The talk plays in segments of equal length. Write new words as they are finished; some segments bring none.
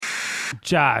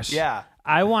Josh. Yeah.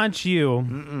 I want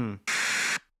you.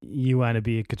 You want to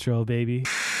be a control baby?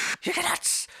 You get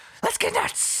nuts. Let's get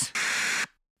nuts.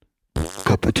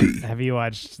 Cup of tea. Have you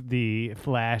watched the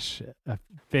Flash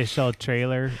official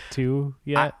trailer too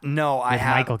yet? No, I With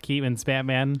have. Michael Keaton's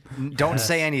Batman. Don't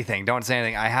say anything. Don't say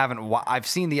anything. I haven't. I've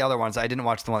seen the other ones. I didn't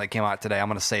watch the one that came out today. I'm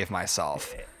going to save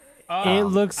myself. It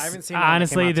looks I haven't seen the one that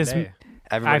honestly came out this. today.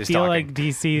 Everybody's I feel talking. like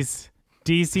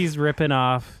DC's ripping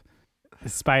off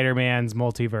Spider-Man's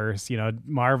multiverse. You know,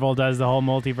 Marvel does the whole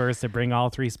multiverse to bring all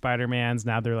 3 Spider-Mans.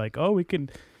 Now they're like, oh, we can.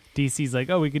 DC's like,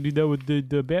 oh, we could do that with the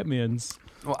Batmans.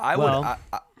 Well, I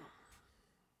would.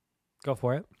 Go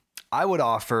for it. I would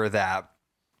offer that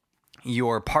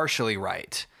you're partially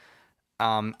right.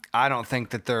 I don't think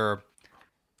that they're,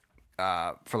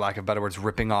 for lack of better words,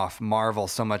 ripping off Marvel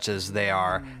so much as they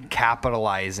are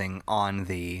capitalizing on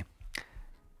the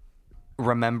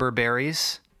remember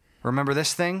berries. Remember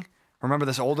this thing? Remember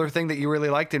this older thing that you really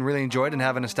liked and really enjoyed and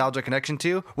have a nostalgia connection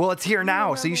to? Well, it's here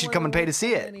now, so you should come and pay to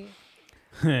see it.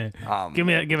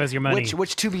 Give us your money.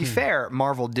 Which, to be fair,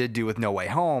 Marvel did do with No Way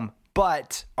Home,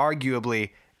 but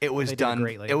arguably it was They did it done.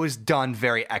 greatly. It was done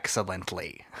very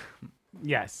excellently.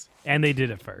 Yes, and they did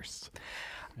it first,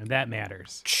 and that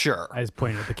matters. Sure, I was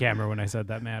pointing at the camera when I said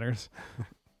that matters,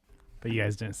 but you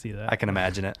guys didn't see that. I can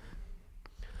imagine it.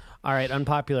 All right,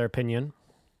 unpopular opinion.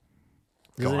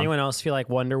 Does Go on. anyone else feel like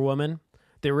Wonder Woman,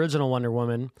 the original Wonder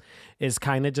Woman, is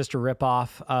kind of just a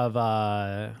ripoff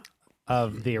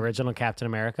of the original Captain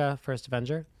America, First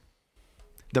Avenger?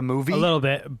 The movie? A little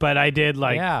bit, but I did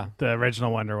like Yeah. the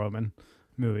original Wonder Woman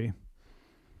movie.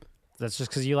 That's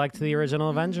just because you liked the original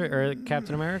Avenger or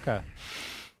Captain America.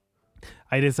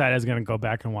 I decided I was going to go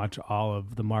back and watch all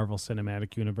of the Marvel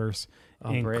Cinematic Universe, Oh,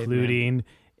 brave, including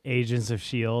Agents of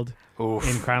S.H.I.E.L.D. Oof.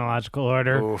 in chronological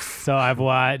order. Oof. So I've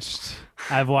watched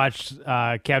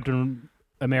Captain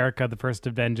America, the First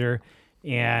Avenger,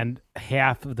 and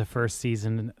half of the first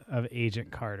season of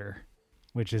Agent Carter,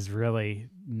 which is really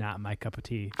not my cup of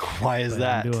tea. Why is but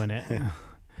that? I'm doing it.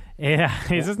 Yeah,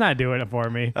 it's just not doing it for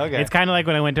me. Okay. It's kind of like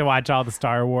when I went to watch all the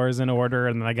Star Wars in order,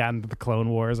 and then I got into the Clone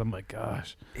Wars. I'm like,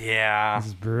 gosh, Yeah. this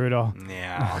is brutal.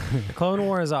 Yeah. The Clone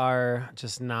Wars are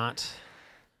just not.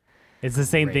 It's the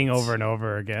same thing Great. over and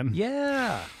over again.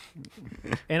 Yeah.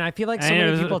 And I feel like so And it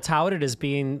many was- people tout it as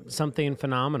being something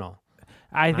phenomenal.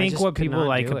 I think just what could people not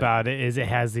like do it. about it is it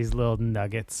has these little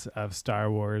nuggets of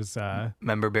Star Wars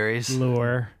Member berries?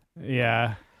 lure.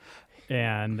 Yeah.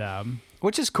 And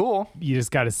Which is cool. you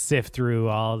just got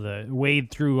to wade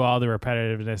through all the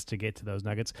repetitiveness to get to those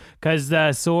nuggets. Because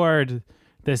the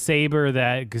saber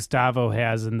that Gustavo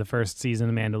has in the first season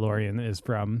of Mandalorian is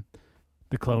from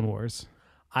the Clone Wars.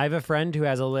 I have a friend who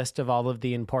has a list of all of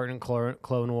the important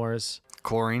Clone Wars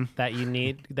Chlorine. that you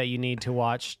need to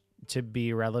watch to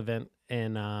be relevant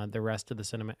in the rest of the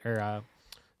cinema or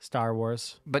Star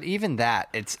Wars. But even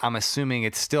that, I'm assuming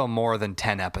it's still more than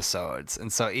 10 episodes.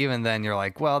 And so even then you're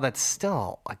like, well, that's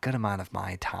still a good amount of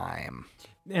my time.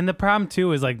 And the problem,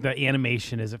 too, is like the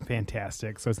animation isn't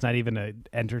fantastic. So it's not even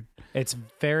It's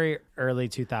very early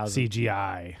 2000s.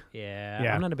 CGI.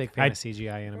 Yeah, I'm not a big fan of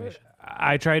CGI animation.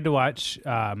 I tried to watch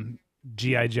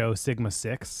G.I. Joe Sigma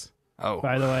 6, Oh.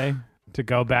 by the way, to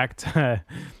go back to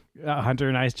Hunter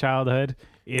and I's childhood.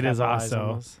 It is Capitalize on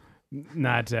also those.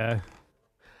 not.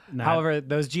 However,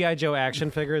 those G.I. Joe action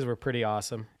figures were pretty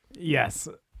awesome. Yes.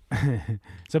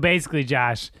 So basically,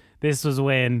 Josh, this was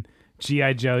when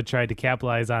G.I. Joe tried to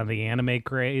capitalize on the anime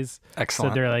craze.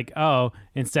 Excellent. So they're like, oh,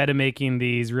 instead of making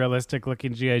these realistic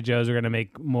looking G.I. Joes, we're going to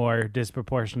make more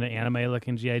disproportionate anime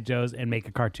looking G.I. Joes and make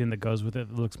a cartoon that goes with it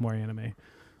that looks more anime.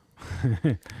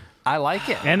 I like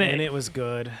it. And And it, it was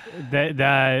good.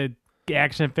 the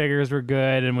action figures were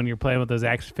good. And when you're playing with those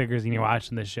action figures and you're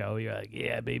watching the show, you're like,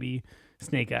 yeah, baby,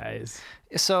 Snake Eyes.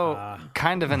 So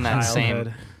kind of in that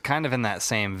childhood.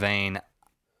 same vein,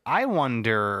 I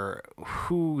wonder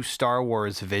who Star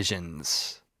Wars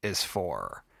Visions is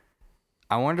for.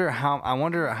 I wonder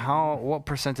what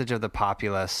percentage of the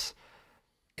populace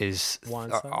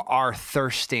are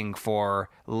thirsting for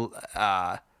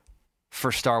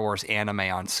Star Wars anime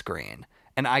on screen.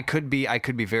 And I could be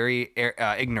very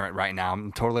ignorant right now.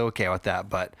 I'm totally okay with that,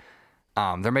 but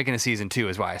they're making a season 2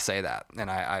 is why I say that. And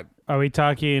I Are we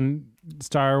talking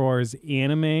Star Wars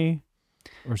anime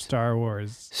or Star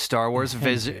Wars? Star Wars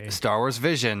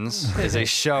Visions is a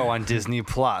show on Disney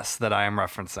Plus that I am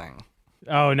referencing.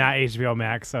 Oh, not HBO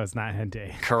Max, so it's not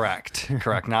hentai.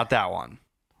 Correct. Not that one.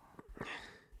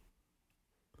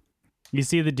 You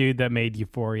see the dude that made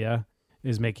Euphoria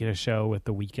is making a show with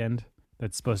The Weeknd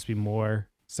that's supposed to be more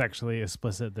sexually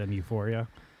explicit than Euphoria,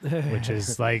 which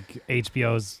is like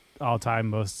HBO's all-time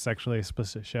most sexually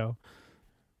explicit show.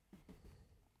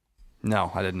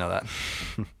 No, I didn't know that.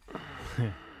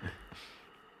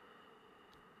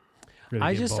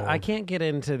 Really get I bold. can't get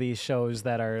into these shows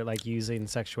that are like using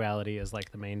sexuality as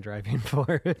like the main driving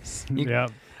force.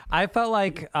 Yep. I felt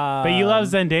like, But you love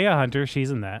Zendaya, Hunter.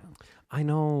 She's in that. I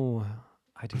know,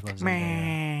 I do love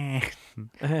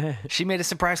Zendaya. She made a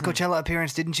surprise Coachella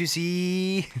appearance, didn't you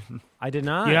see? I did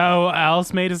not. You know who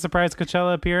else made a surprise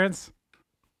Coachella appearance?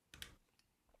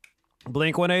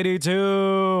 Blink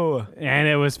 182. And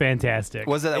it was fantastic.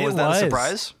 Was that It a was.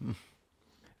 surprise?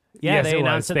 Yeah, Yes, they it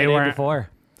announced was. it They the day weren't- before.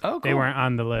 Oh, cool. They weren't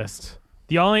on the list.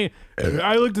 I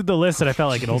looked at the list and I felt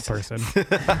like an old person.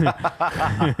 Because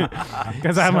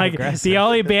I'm like, aggressive. the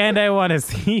only band I want to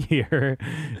see here,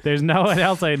 there's no one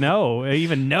else I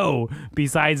even know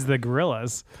besides the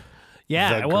Gorillas.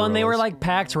 Yeah, The well, and they were girls. like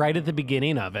packed right at the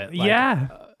beginning of it. Like, Yeah.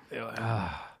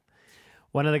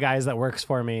 One of the guys that works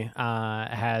for me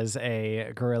has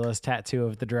a Gorillaz tattoo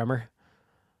of the drummer.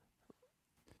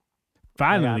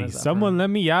 Finally, his upper. someone let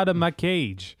me out of my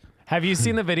cage. Have you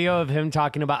seen the video of him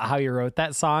talking about how he wrote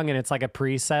that song and it's like a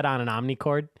preset on an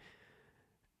omnichord?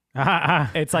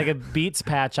 It's like a Beats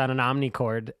patch on an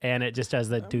omnichord and it just does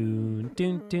the doon,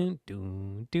 doon, doon,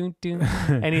 doon, doon, doon.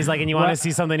 And he's like, and you want to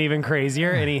see something even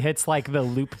crazier? And he hits like the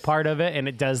loop part of it and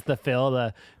it does the fill,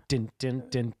 the dun, dun,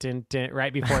 dun, dun, dun,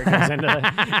 right before it goes into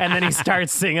the, and then he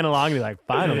starts singing along. And he's like,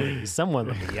 finally, someone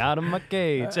let me out of my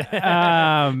cage.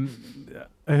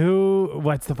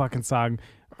 What's the fucking song?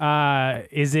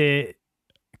 Is it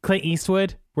Clint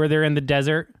Eastwood where they're in the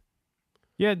desert?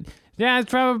 Yeah, it's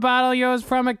from a bottle, yours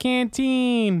from a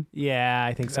canteen. Yeah,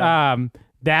 I think so.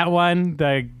 That one,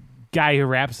 the guy who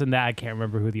raps in that, I can't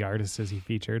remember who the artist is he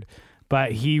featured,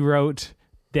 but he wrote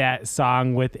that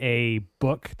song with a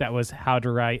book that was how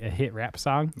to write a hit rap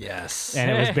song. Yes.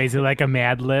 And it was basically like a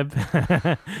Mad Lib.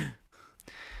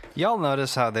 Y'all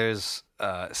notice how there's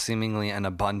seemingly an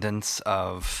abundance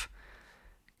of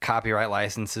copyright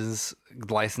licenses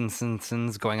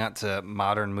going out to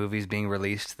modern movies being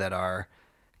released that are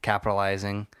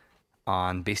capitalizing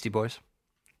on Beastie Boys?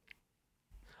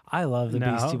 I love the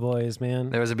No. Beastie Boys, man.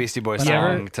 There was a Beastie Boys You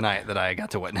ever- song tonight that I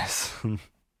got to witness.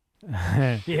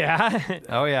 Yeah.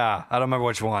 Oh yeah, I don't remember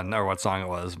which one or what song it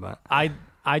was, but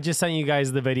I just sent you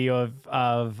guys the video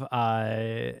of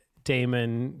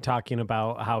Damon talking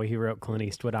about how he wrote Clint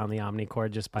Eastwood on the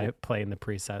omnichord just by playing the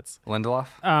presets. Lindelof.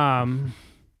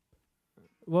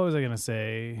 What was I gonna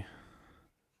say?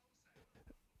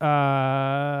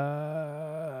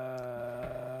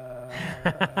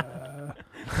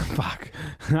 Fuck.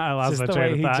 I lost Just my the train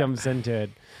way of he thought. jumps into it.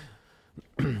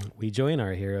 We join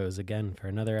our heroes again for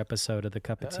another episode of the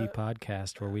Cup of Tea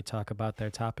podcast where we talk about their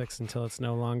topics until it's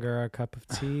no longer our cup of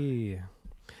tea.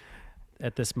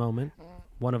 At this moment,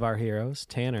 one of our heroes,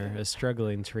 Tanner, is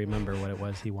struggling to remember what it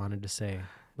was he wanted to say.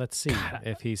 Let's see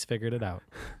if he's figured it out.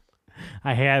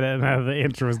 I had it and the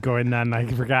intro was going on and I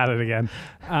forgot it again.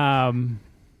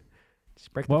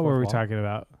 Just break the What were we fourth wall. talking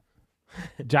about?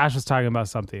 Josh was talking about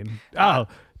something. Oh,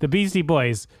 the Beastie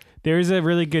Boys. There's a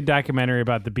really good documentary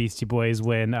about the Beastie Boys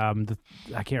when I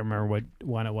can't remember what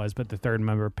one it was, but the third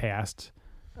member passed.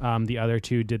 The other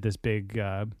two did this big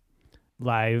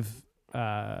live,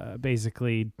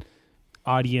 basically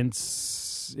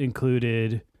audience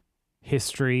included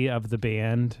history of the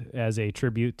band as a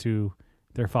tribute to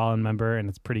their fallen member, and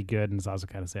it's pretty good and it's also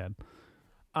kind of sad.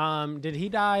 Did he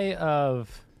die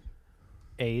of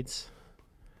AIDS?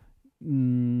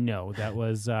 No, that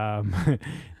was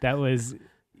that was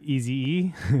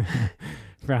Eazy-E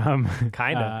from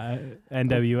Kinda.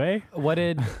 NWA. What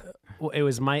did it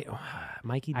was Mikey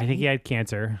D? I think he had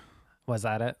cancer. Was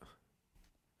that it?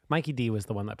 Mikey D was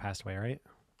the one that passed away, right?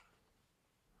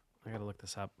 I gotta look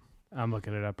this up. I'm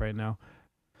looking it up right now.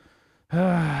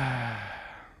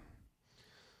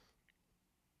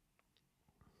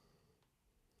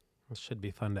 This should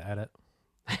be fun to edit.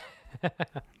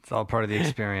 It's all part of the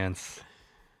experience.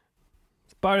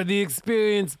 It's part of the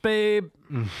experience, babe.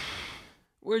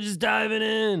 We're just diving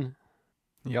in.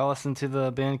 Y'all listen to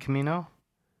the band Camino?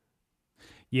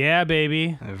 Yeah,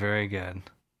 baby. They're very good.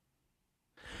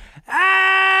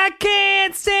 I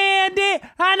can't stand it.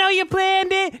 I know you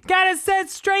planned it. Gotta set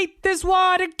straight this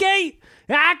Watergate.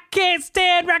 I can't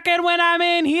stand record when I'm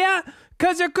in here,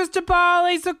 'cause your crystal ball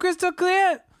ain't so crystal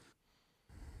clear.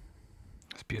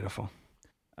 It's beautiful.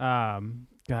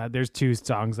 God, there's two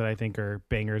songs that I think are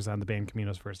bangers on the band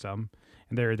Camino's first album.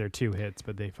 And they're two hits,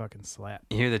 but they fucking slap.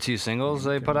 You hear the two singles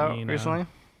they put out Camino. recently?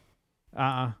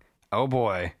 Uh-uh. Oh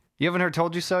boy. You haven't heard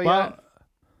Told You So Well, yet?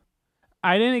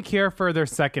 I didn't care for their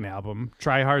second album.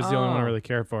 Try Hard's the only one I really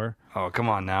care for. Oh, come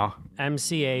on now.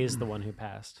 MCA is the one who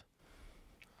passed.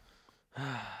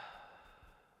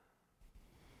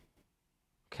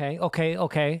 Okay.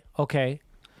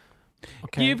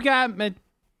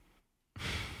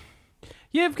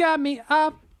 You've got me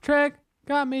off track.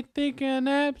 Got me thinking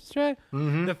abstract.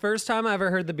 The first time I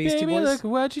ever heard the Beastie Baby, Boys, look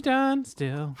what you done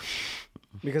still.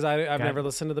 because I've never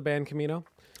listened to the band Camino,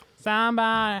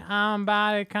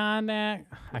 Somebody contact.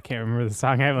 I can't remember the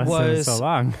song. I haven't listened to it in so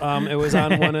long. It was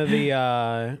on one of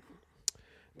the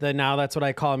Now That's What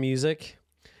I Call Music.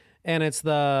 And it's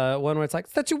the one where it's like,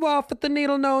 set you off with the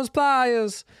needle nose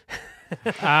pliers.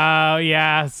 Oh,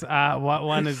 yes. What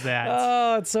one is that?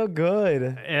 Oh, it's so good.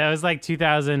 It was like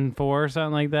 2004 or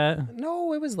something like that.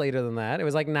 No, it was later than that. It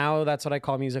was like Now That's What I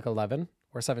Call Music 11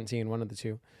 or 17, one of the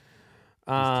two.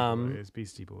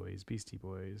 Beastie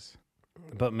Boys.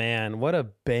 But man, what a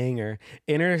banger.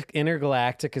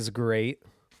 Intergalactic is great.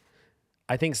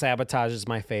 I think Sabotage is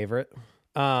my favorite.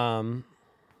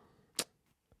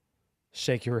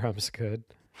 Shake Your Rump's good.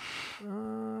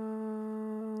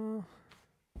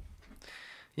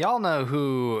 Y'all know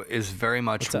who is very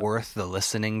much worth the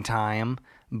listening time,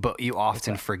 but you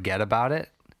often forget about it?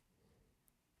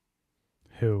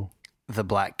 Who? The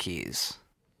Black Keys.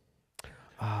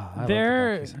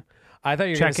 They're... I thought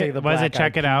you were going to say the Was Black it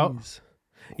Check Eyed It Out? Peas.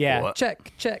 Yeah, What?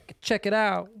 check it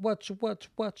out. What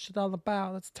it all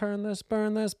about? Let's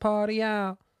burn this party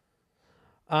out.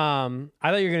 I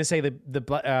thought you were gonna say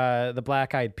the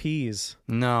Black Eyed Peas,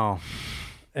 No.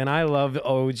 and I love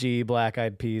OG Black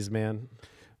Eyed Peas, man.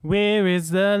 Where is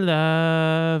the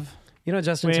love? You know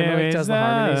Justin Where Timberlake is does the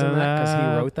harmonies in that because he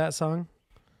love? wrote that song.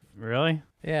 Really?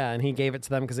 Yeah, and he gave it to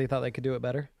them because they thought they could do it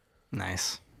better.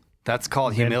 Nice. That's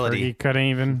called Then humility.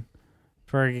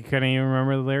 Fergie couldn't even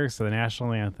remember the lyrics to the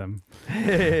national anthem.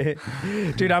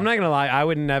 Dude, I'm not gonna lie. I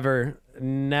would never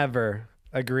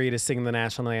agree to sing the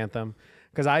national anthem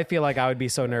because I feel like I would be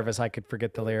so nervous I could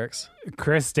forget the lyrics.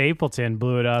 Chris Stapleton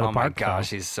blew it out of Oh the my park. gosh,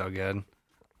 though. he's so good.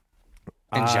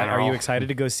 In general. Are you excited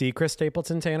to go see Chris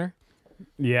Stapleton, Tanner?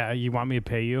 Yeah, you want me to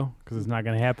pay you? Because it's not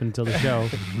going to happen until the show.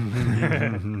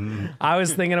 I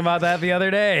was thinking about that the other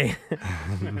day.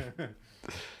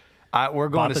 We're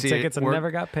going Bought to the see tickets and we're-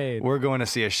 never got paid. We're going to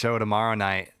see a show tomorrow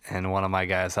night, and one of my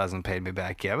guys hasn't paid me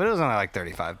back yet, but it was only like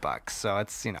 $35, so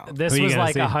it's This Who you was gonna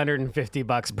like see? $150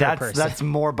 per that's person. that's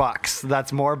more bucks.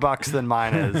 That's more bucks than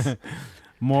mine is.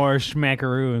 More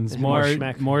schmackaroons. More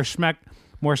schmeckles.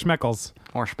 More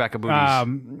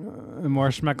speckabooties. More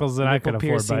schmeckles than I could Nipple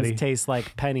afford, piercings buddy. taste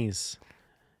like pennies,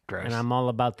 Gross. and I'm all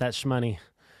about that shmoney.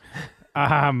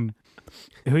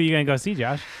 Who are you going to go see,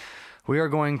 Josh? We are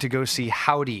going to go see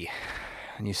Howdy,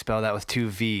 and you spell that with 2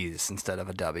 V's instead of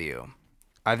a W.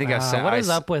 I think I've sent. What is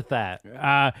up with that?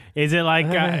 Is it like,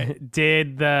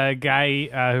 did the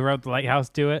guy who wrote The Lighthouse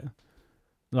do it?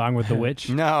 Along with The Witch?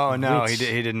 No, Which-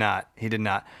 he did not. He did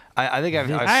not. I think I've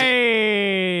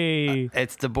Hey!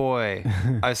 it's the boy.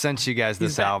 I sent you guys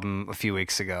this album a few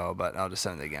weeks ago, but I'll just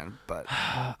send it again. But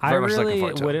I very much looking really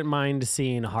forward to it. wouldn't mind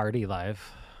seeing Hardy live.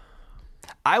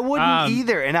 I wouldn't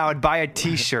either, and I would buy a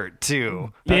T-shirt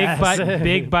too.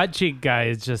 Big butt cheek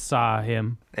guys just saw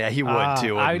him. Yeah, he would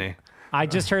too, wouldn't he? I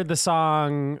just heard the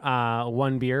song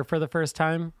 "One Beer" for the first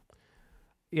time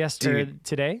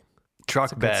today.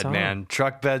 Truck bed, song. man.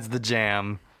 Truck bed's the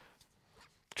jam.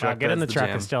 Get in the Bed's Truck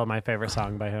jam. is still my favorite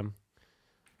song by him.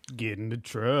 Get in the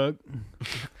truck.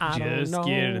 I don't Just know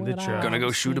get in the what truck. I Gonna go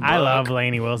was shoot a thinking. bug. I love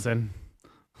Lainey Wilson.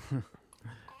 Is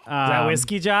that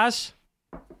whiskey, Josh?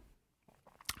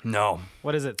 No,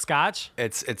 What is it? Scotch?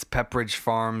 it's Pepperidge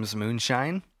Farms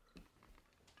moonshine.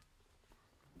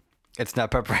 It's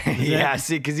not Pepperidge. Yeah,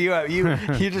 see, because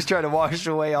you just try to wash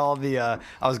away all the.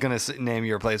 I was gonna name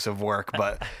your place of work,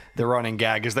 but the running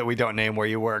gag is that we don't name where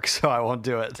you work, so I won't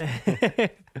do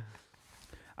it.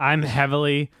 I'm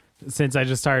heavily, since I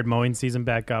just started mowing season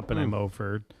back up and I mow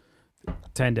for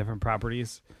 10 different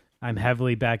properties, I'm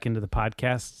heavily back into the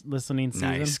podcast listening season.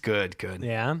 Nice, good.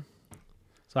 Yeah.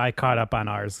 So I caught up on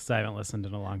ours because I haven't listened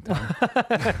in a long time.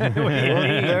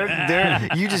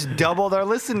 You just doubled our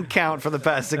listen count for the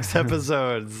past 6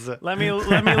 episodes. Let me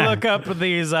look up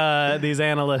these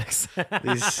analytics.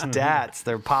 These stats,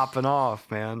 they're popping off,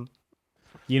 man.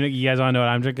 You guys want to know what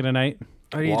I'm drinking tonight?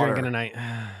 What are you Water. drinking tonight?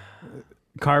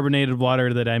 Carbonated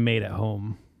water that I made at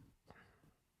home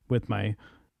with my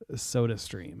Soda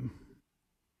Stream.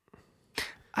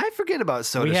 I forget about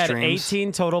soda We had streams.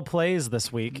 18 total plays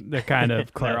this week. They're kind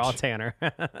of clutch. They're all Tanner.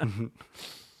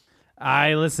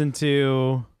 I listened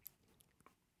to,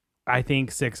 I think,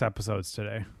 6 episodes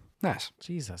today. Nice.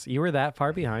 Jesus, you were that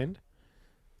far behind?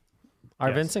 Are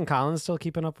Yes. Vince and Collins still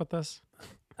keeping up with us?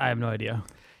 I have no idea.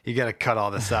 You got to cut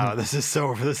all this out. This is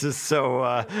so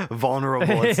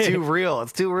vulnerable. It's too real.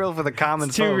 It's too real for the common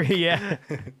folk. Yeah.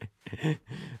 They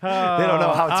don't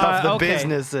know how tough the okay.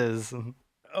 business is.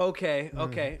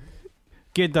 Okay.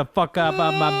 Get the fuck up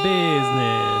out my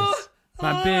business.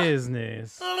 My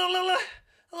business.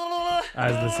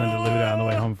 I was listening to Luda on the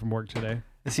way home from work today.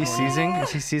 Is he seizing?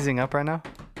 Is he seizing up right now?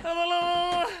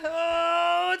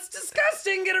 Oh, it's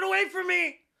disgusting. Get it away from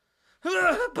me.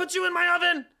 Put you in my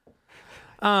oven.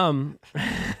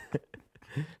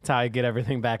 That's how I get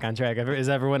everything back on track. Is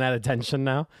everyone at attention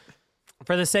now?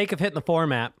 For the sake of hitting the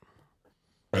format.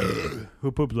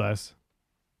 Who pooped less?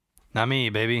 Not me,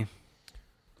 baby.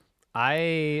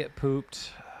 I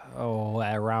pooped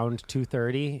at around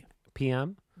 2:30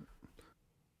 p.m.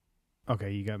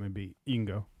 Okay, you got me beat. You can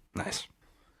go. Nice.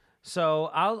 So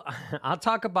I'll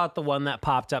talk about the one that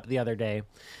popped up the other day.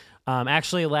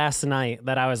 Actually, last night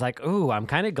that I was like, ooh, I'm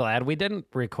kind of glad we didn't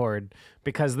record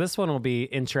because this one will be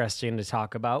interesting to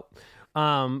talk about.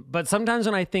 But sometimes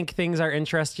when I think things are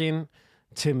interesting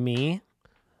to me,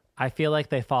 I feel like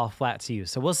they fall flat to you.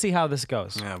 So we'll see how this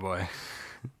goes. Yeah, boy.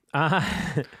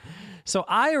 So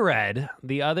I read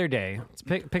the other day.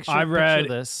 Picture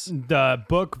this. The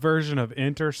book version of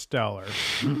Interstellar.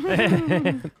 We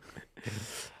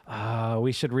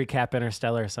should recap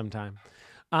Interstellar sometime.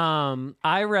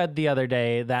 I read the other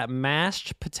day that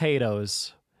mashed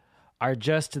potatoes are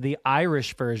just the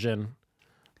Irish version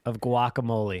of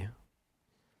guacamole.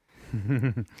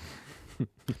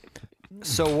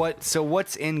 So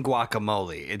what's in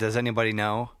guacamole? Does anybody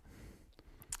know?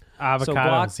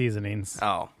 Avocado seasonings.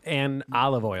 Oh. And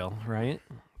olive oil, right?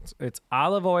 It's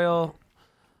olive oil,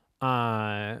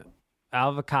 avocados,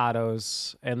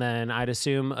 and then I'd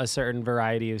assume a certain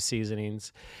variety of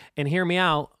seasonings. And hear me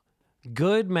out.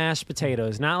 Good mashed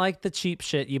potatoes, not like the cheap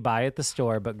shit you buy at the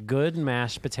store, but good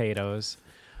mashed potatoes.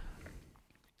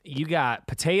 You got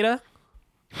potato,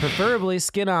 preferably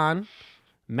skin on,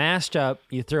 mashed up.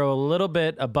 You throw a little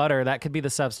bit of butter. That could be the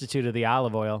substitute of the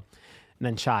olive oil. And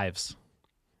then chives.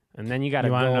 And then you got a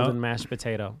golden mashed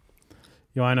potato.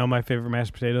 You want to know my favorite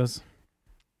mashed potatoes?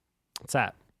 What's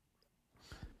that?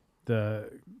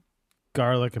 The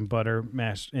garlic and butter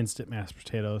instant mashed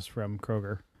potatoes from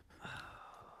Kroger.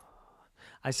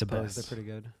 I suppose they're pretty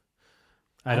good.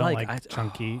 I don't like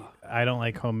chunky. I don't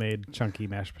like homemade chunky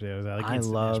mashed potatoes. I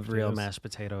love real mashed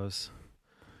potatoes.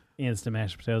 Instant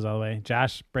mashed potatoes all the way.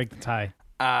 Josh, break the tie.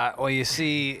 Well, you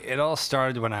see, it all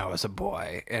started when I was a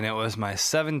boy, and it was my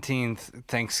 17th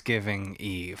Thanksgiving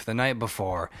Eve, the night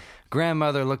before.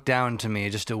 Grandmother looked down to me,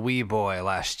 just a wee boy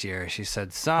last year. She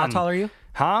said, son. How tall are you?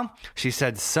 Huh? She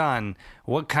said, son,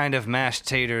 what kind of mashed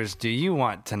taters do you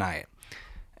want tonight?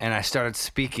 And I started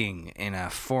speaking in a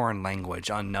foreign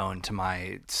language unknown to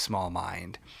my small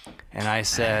mind. And I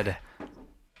said,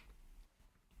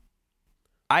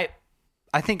 I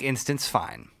think instant's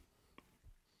fine.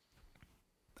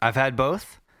 I've had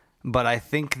both, but I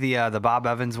think the Bob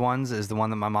Evans ones is the one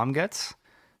that my mom gets,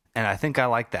 and I think I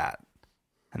like that.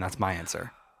 And that's my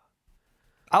answer.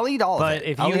 I'll eat all of it. But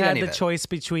if you had the choice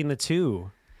between the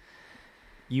two,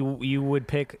 you would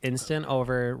pick instant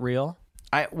over real?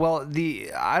 I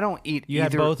don't eat You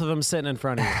either. had both of them sitting in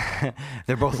front of you.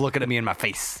 They're both looking at me in my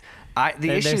face. The issue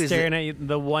They're is staring at you.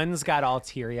 The one's got all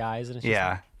teary eyes, and it's just yeah.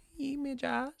 like, eat me,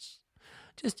 Josh.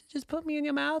 Just put me in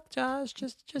your mouth, Josh.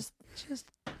 Just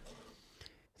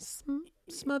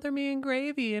smother me in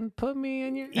gravy and put me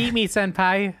in your... Eat me,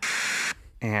 senpai.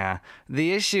 Yeah.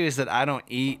 The issue is that I don't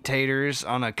eat taters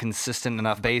on a consistent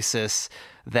enough basis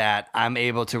that I'm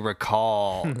able to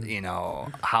recall,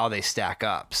 how they stack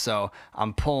up. So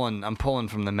I'm pulling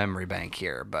from the memory bank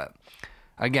here. But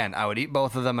again, I would eat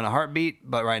both of them in a heartbeat,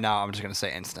 but right now I'm just going to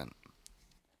say instant.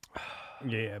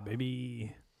 Yeah,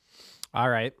 baby. All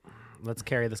right. Let's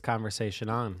carry this conversation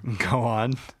on. Go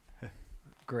on.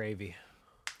 Gravy.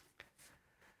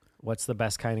 What's the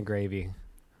best kind of gravy?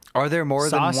 Are there more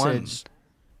than one? Sausage,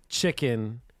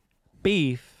 chicken,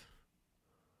 beef,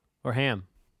 or ham?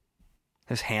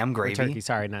 There's ham Or gravy. turkey.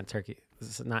 Sorry, not turkey.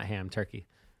 This is not ham, turkey.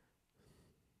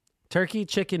 Turkey,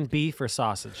 chicken, beef, or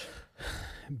sausage?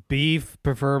 Beef,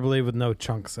 preferably with no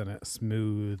chunks in it.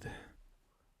 Smooth.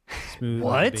 Smooth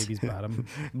What? like a baby's bottom.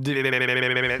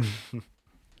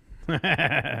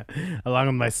 Along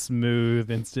with my smooth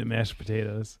instant mashed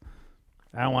potatoes.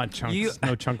 I don't want chunks.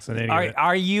 No chunks in any of it.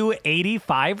 Are you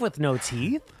 85 with no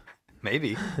teeth?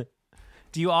 Maybe.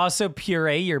 Do you also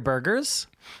puree your burgers?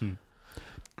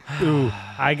 Ooh,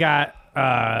 I got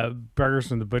burgers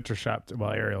from the butcher shop.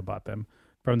 Well, Ariel bought them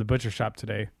from the butcher shop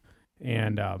today.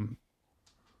 And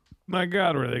my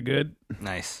God, were they good.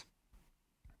 Nice.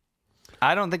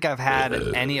 I don't think I've had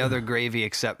any other gravy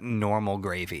except normal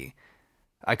gravy.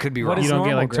 I could be What wrong. is You don't get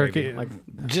normal like gravy? turkey,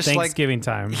 Like just Thanksgiving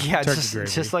time. Yeah, turkey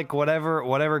gravy. just like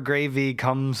whatever gravy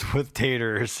comes with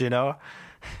taters, you know?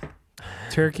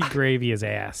 Turkey gravy is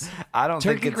ass. I don't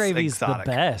think turkey it's gravy's exotic.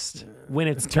 the best when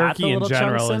it's got the Turkey in little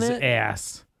general chunks is in it.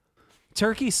 ass.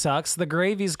 Turkey sucks. The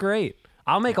gravy's great.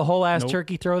 I'll make a whole ass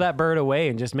turkey, throw that bird away,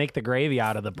 and just make the gravy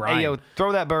out of the brine. Hey, yo,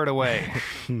 throw that bird away.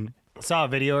 Saw a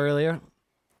video earlier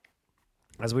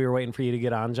as we were waiting for you to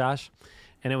get on, Josh,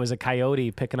 and it was a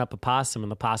coyote picking up a possum,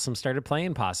 and the possum started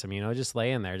playing possum, just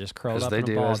laying there, just curled As up they in a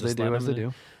do, ball. as they do, as they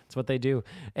do. That's what they do.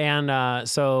 And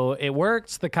so it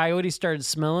worked. The coyote started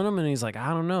smelling him, and he's like, I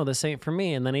don't know, this ain't for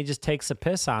me. And then he just takes a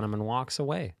piss on him and walks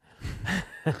away.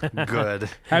 Good.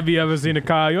 Have you ever seen a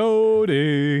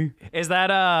coyote? Is that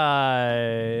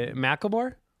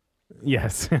Macklemore?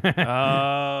 Yes.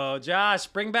 Oh, Josh,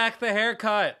 bring back the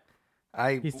haircut.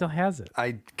 He still has it.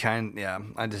 I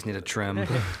just need a trim.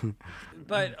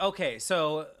 But okay,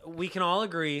 so we can all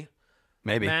agree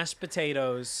Maybe. mashed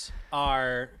potatoes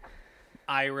are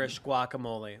Irish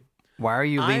guacamole. Why are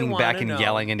you I leaning back wanna and know-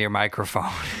 yelling into your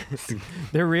microphone?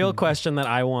 The real question that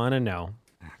I want to know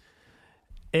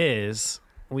is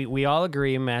we all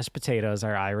agree mashed potatoes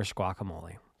are Irish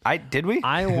guacamole. Did we?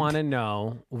 I want to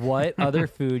know what other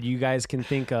food you guys can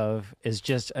think of is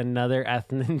just another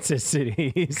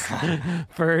ethnicity's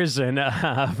version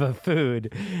of a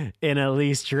food in a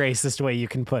least racist way you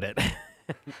can put it.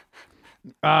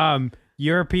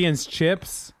 Europeans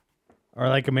chips are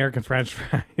like American French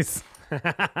fries.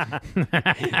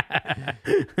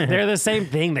 They're the same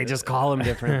thing. They just call them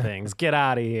different things. Get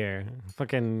out of here.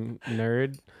 Fucking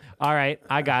nerd. All right.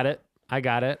 I got it.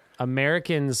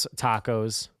 Americans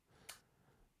tacos,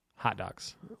 hot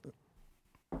dogs.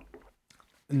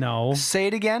 No, Say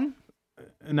it again.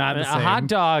 not the A same. hot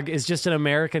dog is just an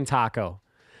American taco.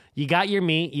 You got your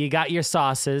meat, you got your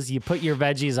sauces, you put your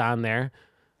veggies on there.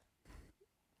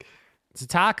 It's a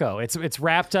taco. It's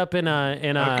wrapped up in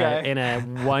a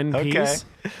one piece.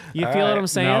 You feel what I'm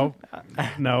saying?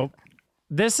 No.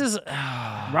 This is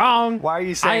Wrong. Why are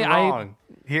you saying I- wrong?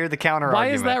 Hear the counter why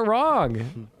argument. is that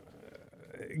wrong?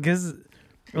 Because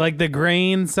like the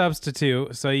grain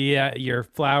substitute, so yeah, your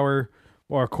flour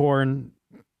or corn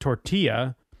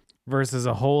tortilla versus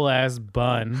a whole ass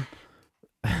bun.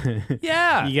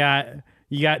 Yeah.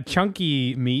 You got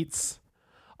chunky meats.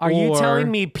 Are you or- telling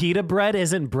me pita bread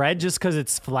isn't bread just because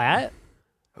it's flat?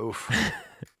 Oof.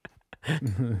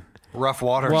 Rough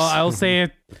waters. Well, I'll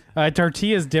say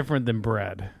tortilla is different than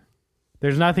bread.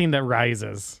 There's nothing that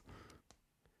rises.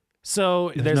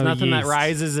 So there's no nothing that yeast.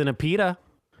 rises in a pita.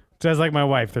 Just like my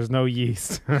wife, there's no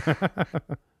yeast.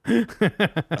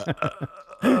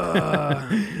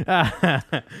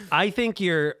 I think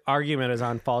your argument is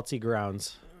on faulty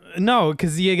grounds. No,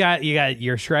 because you got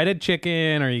your shredded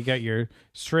chicken, or you got your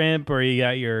shrimp, or you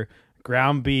got your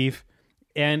ground beef,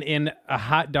 and in a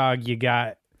hot dog you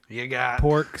got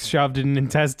pork shoved in an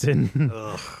intestine.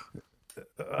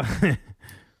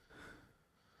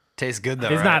 Tastes good though.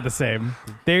 It's right? not the same.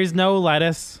 There's no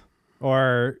lettuce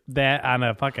or that on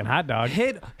a fucking hot dog.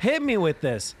 Hit me with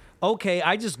this. Okay,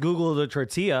 I just Googled a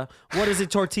tortilla. What is a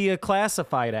tortilla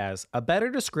classified as? A better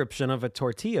description of a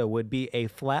tortilla would be a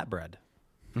flatbread.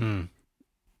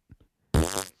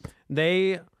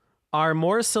 They are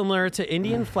more similar to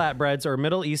Indian flatbreads or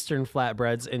Middle Eastern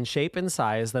flatbreads in shape and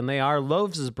size than they are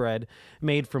loaves of bread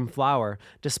made from flour.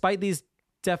 Despite these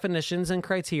definitions and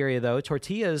criteria, though,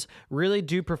 tortillas really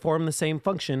do perform the same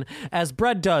function as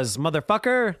bread does,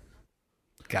 motherfucker.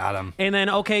 Got him. And then,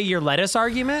 okay, your lettuce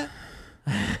argument?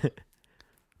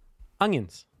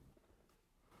 Onions.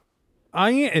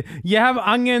 You have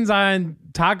onions on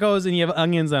tacos and you have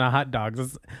onions on hot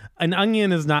dogs. An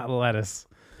onion is not lettuce.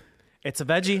 It's a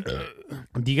veggie.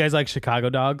 Do you guys like Chicago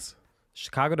dogs?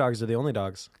 Chicago dogs are the only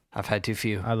dogs. I've had too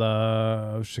few. I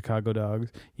love Chicago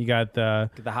dogs. You got the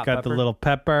hot got the pepper? little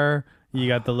pepper. You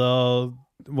got the little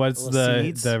what's Little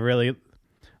seeds? the really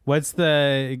what's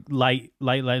the light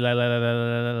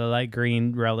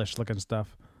green relish looking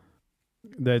stuff?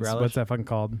 That's Relish? what's that fucking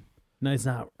called? No, it's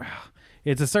not.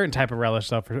 It's a certain type of relish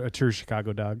though for a true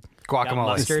Chicago dog. Guacamole. It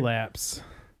mustard. slaps.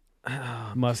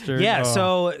 Mustard. Yeah,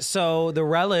 oh. so the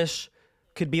relish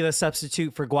could be the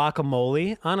substitute for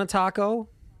guacamole on a taco.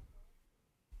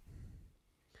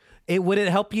 Would it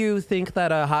help you think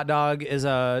that a hot dog is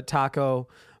a taco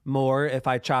more if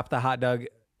I chop the hot dog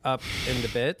up into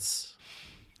bits?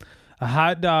 A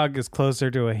hot dog is closer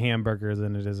to a hamburger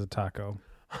than it is a taco.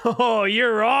 Oh,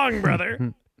 you're wrong,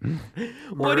 brother.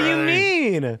 What do you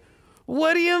mean?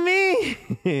 What do you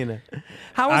mean?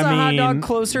 How is a hot dog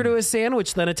closer to a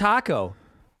sandwich than a taco?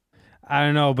 I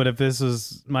don't know, but if this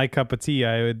was my cup of tea,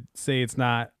 I would say it's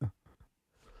not.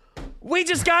 We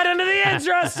just got into the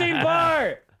interesting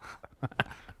part.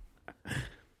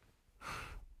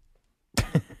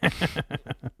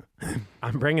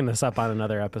 I'm bringing this up on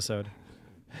another episode.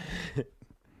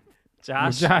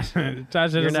 Josh, Josh is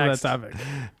that topic.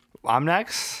 I'm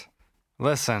next.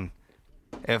 Listen,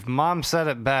 if Mom said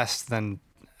it best, then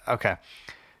okay.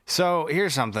 So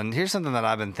here's something that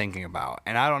I've been thinking about,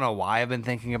 and I don't know why I've been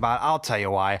thinking about it. I'll tell you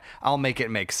why. I'll make it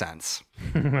make sense.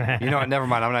 You know what? Never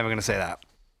mind. I'm not even going to say that.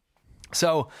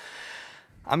 So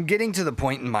I'm getting to the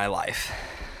point in my life,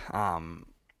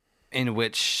 in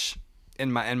which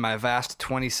in my vast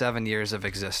 27 years of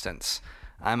existence,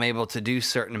 I'm able to do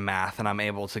certain math, and I'm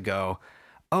able to go,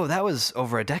 oh, that was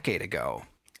over a decade ago,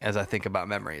 as I think about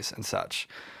memories and such.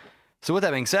 So with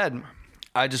that being said,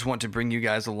 I just want to bring you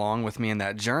guys along with me in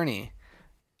that journey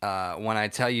when I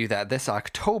tell you that this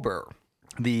October,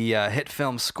 the hit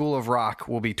film School of Rock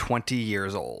will be 20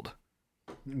 years old.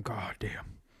 God damn.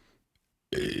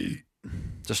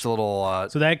 Just a little...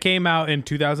 So that came out in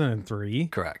 2003?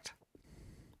 correct.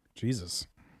 Jesus.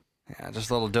 Yeah, just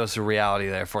a little dose of reality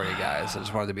there for you guys. I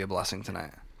just wanted to be a blessing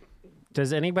tonight.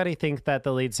 does anybody think that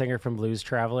the lead singer from Blues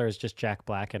Traveler is just Jack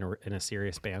Black in a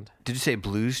serious band? Did you say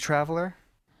Blues Traveler?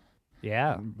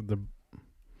 Yeah.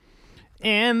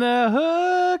 And the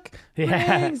hook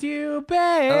brings you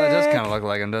back. Oh, it does kind of look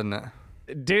like him, doesn't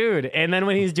it? Dude, and then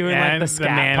when he's doing like And the the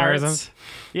scat mannerisms. parts.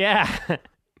 Yeah.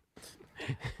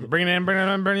 Bring it in, bring it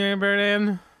in, bring it in, bring it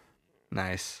in.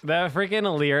 Nice. The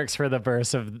freaking lyrics for the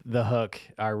verse of the hook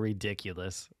are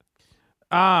ridiculous.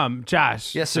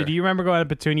 Josh. Yes, So sir. do you remember going to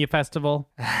Petunia Festival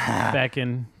back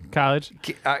in college?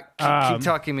 Keep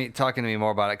talking to me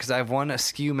more about it, because I have one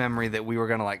askew memory that we were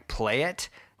gonna like play it.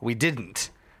 We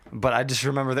didn't, but I just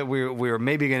remember that we were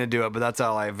maybe gonna do it. But that's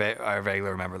all I vaguely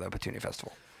remember the Petunia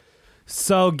Festival.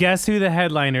 So guess who the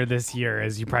headliner this year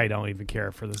is? You probably don't even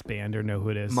care for this band or know who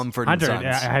it is. Mumford & Hunter, Sons.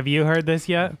 have you heard this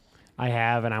yet? I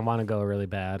have, and I want to go really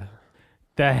bad.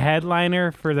 The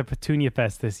headliner for the Petunia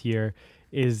Fest this year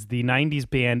is the 90s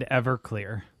band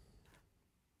Everclear.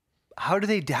 How do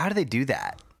they do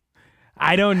that?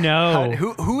 I don't know.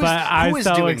 Who I'm is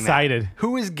so doing excited. that?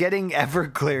 Who is getting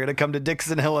Everclear to come to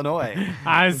Dixon, Illinois?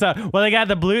 They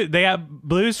got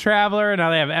Blues Traveler, and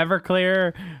now they have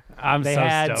Everclear. They so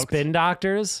had stoked. Spin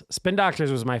Doctors. Spin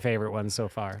Doctors was my favorite one so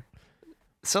far.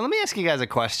 So let me ask you guys a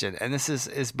question, and this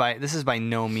is by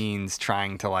no means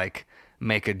trying to like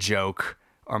make a joke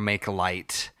or make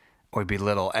light or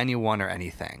belittle anyone or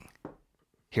anything.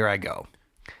 Here I go.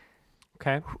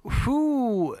 Okay.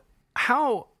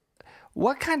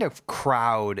 What kind of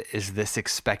crowd is this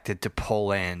expected to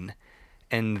pull in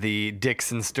the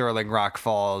Dixon, Sterling, Rock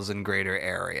Falls, and greater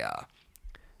area?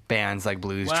 Bands like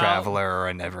Blues Traveler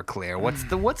and Everclear.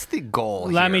 What's the goal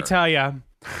here? Let me tell you,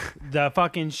 the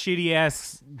fucking shitty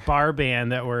ass bar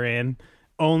band that we're in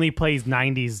only plays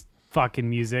 90s fucking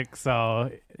music.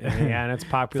 So Yeah, and it's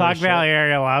popular. Sauk shit. Valley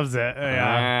area loves it. All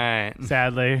Yeah, right.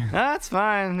 sadly. That's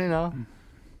fine, you know.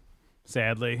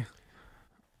 Sadly.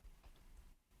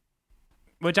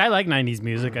 Which I like 90s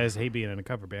music. I just hate being in a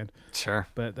cover band. Sure.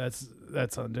 But that's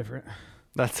something different.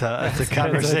 That's a It's a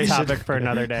conversation. topic for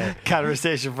another day.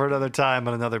 Conversation for another time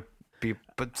on another set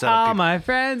of All people. my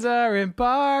friends are in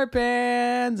bar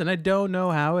bands, and I don't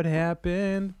know how it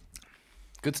happened.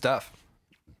 Good stuff.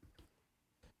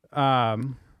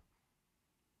 You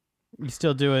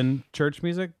still doing church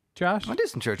music, Josh? I do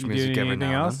some church You music doing every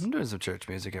anything now else? and then. I'm doing some church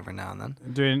music every now and then.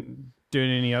 Doing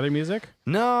any other music?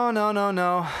 No.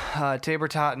 Tabor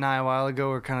Tot and I a while ago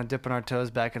were kind of dipping our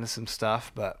toes back into some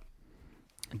stuff, but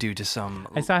due to some...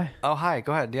 I saw. Oh, hi.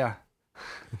 Go ahead. Yeah.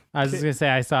 I was just gonna say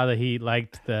I saw that he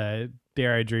liked the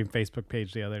Dare I Dream Facebook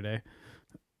page the other day.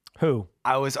 Who?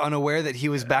 I was unaware that he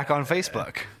was back on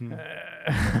Facebook.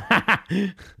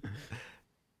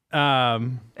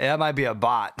 That might be a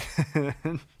bot.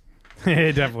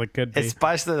 It definitely could be.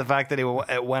 Especially the fact that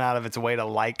it went out of its way to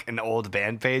like an old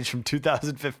band page from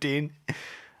 2015.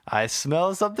 I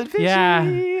smell something fishy.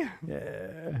 Yeah.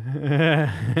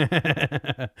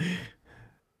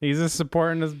 He's just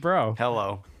supporting his bro.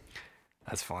 Hello.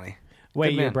 That's funny. Wait,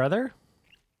 Good your man. brother?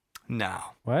 No.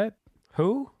 What?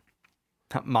 Who?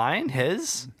 Mine?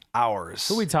 His? Ours.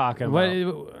 Who we talking What?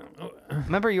 about?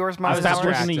 Remember yours, mine? Stop distracted.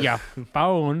 listening to your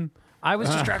phone. I was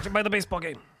distracted by the baseball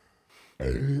game.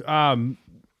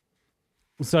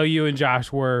 So you and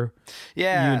Josh were,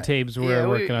 Yeah. you and Tabes were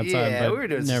working outside, but we were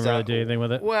doing never stuff. really did anything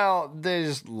with it. Well,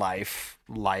 there's life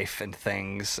and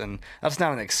things, and that's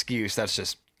not an excuse. That's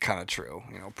just kind of true.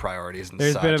 You know, priorities and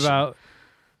There's such. been about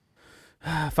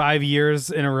 5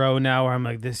 years in a row now where I'm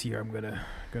like, this year I'm gonna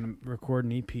record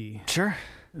an EP, Sure.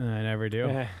 and I never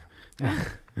do. Yeah.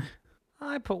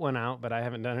 I put one out, but I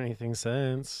haven't done anything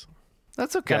since.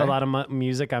 That's okay. Got a lot of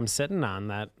music I'm sitting on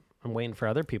that I'm waiting for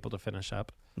other people to finish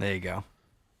up. There you go.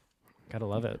 Gotta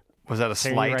love it. Was that a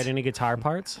Can slight? you write any guitar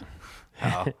parts?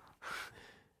 Oh.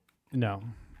 No,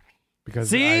 because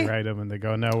See? I write them and they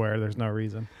go nowhere. There's no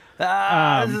reason.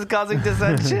 This is causing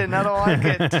dissension. I don't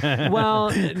like it.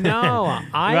 Well, no,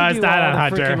 I Well, it's do not all on the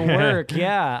Hunter. freaking work.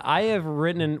 Yeah, I have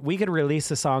written. We could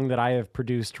release a song that I have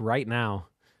produced right now,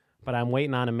 but I'm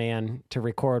waiting on a man to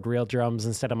record real drums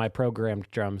instead of my programmed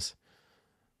drums,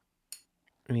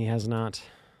 and he has not.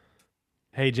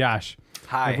 Hey, Josh.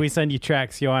 Hi. If we send you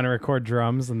tracks, you want to record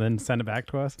drums and then send it back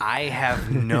to us? I have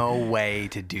no way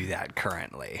to do that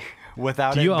currently.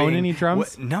 Without Do you it own being- any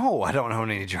drums? No, I don't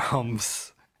own any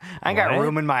drums. I ain't got What?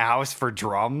 room in my house for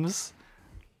drums.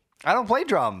 I don't play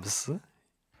drums.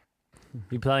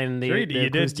 You playing the? Sure, the you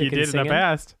did. acoustic You and did in the singing?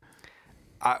 past.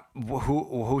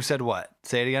 Who said what?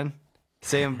 Say it again.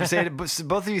 Say it.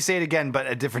 Both of you say it again, but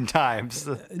at different times.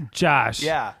 Josh.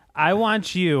 Yeah. I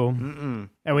want you,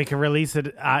 and we can release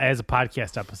it as a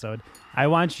podcast episode. I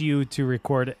want you to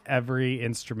record every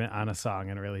instrument on a song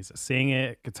and release it. Sing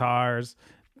it, guitars,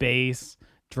 bass,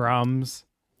 drums,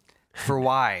 For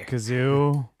why?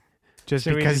 kazoo. Just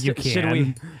Should we because you just-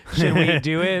 can. Should we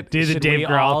do it? Do the should Dave we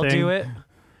Grohl all thing. do it,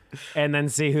 and then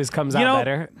see whose comes out know-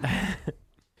 better?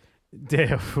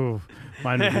 Ooh,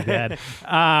 mine would be bad.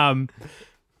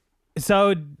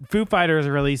 So Foo Fighters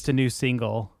released a new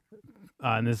single,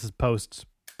 and this is post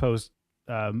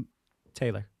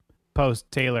Taylor.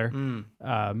 Taylor.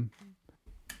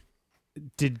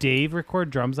 Did Dave record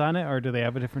drums on it, or do they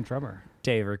have a different drummer?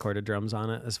 Dave recorded drums on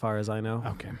it, as far as I know.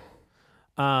 Okay,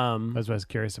 that's what I was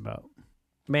curious about.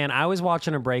 Man, I was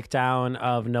watching a breakdown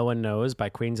of No One Knows by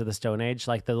Queens of the Stone Age,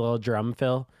 like the little drum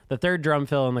fill, the third drum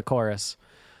fill in the chorus,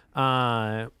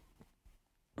 and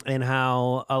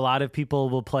how a lot of people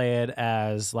will play it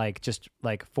as like just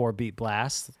like 4-beat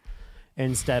blasts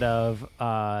instead of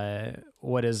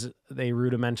what is a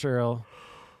rudimentary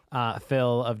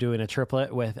fill of doing a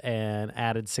triplet with an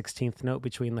added 16th note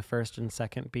between the first and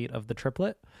second beat of the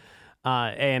triplet.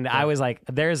 And I was like,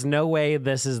 there's no way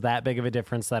this is that big of a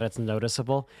difference that it's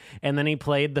noticeable. And then he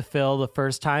played the fill the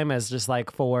first time as just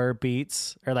like 4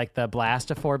 beats, or like the blast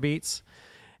of 4 beats,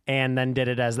 and then did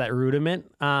it as that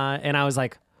rudiment. And I was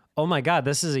like, oh my God,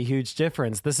 this is a huge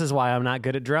difference. This is why I'm not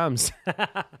good at drums.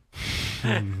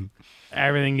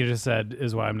 Everything you just said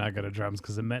is why I'm not good at drums,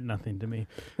 because it meant nothing to me.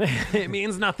 It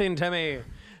means nothing to me.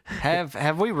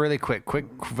 Have we really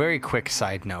very quick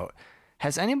side note?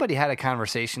 Has anybody had a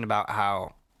conversation about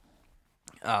how,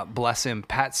 bless him,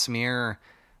 Pat Smear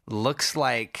looks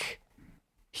like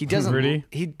he doesn't? Rudy?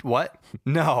 He what?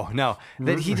 No.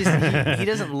 That he just he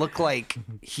doesn't look like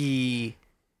he.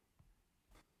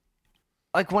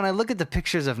 Like when I look at the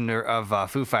pictures of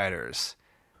Foo Fighters,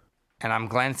 and I'm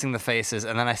glancing the faces,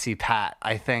 and then I see Pat,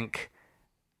 I think,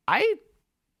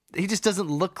 he just doesn't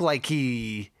look like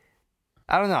he.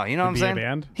 I don't know. You know what I'm be a saying?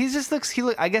 band? He just looks.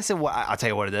 I guess I'll tell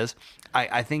you what it is.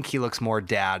 I think he looks more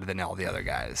dad than all the other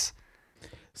guys.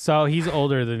 So he's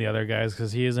older than the other guys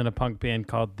because he is in a punk band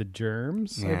called The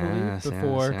Germs, I believe. Yes,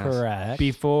 Before, yes. Correct.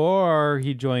 before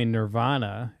he joined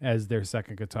Nirvana as their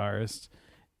second guitarist,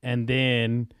 and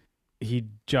then he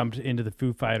jumped into the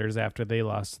Foo Fighters after they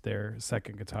lost their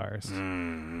second guitarist.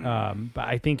 But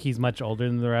I think he's much older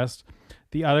than the rest.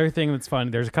 The other thing that's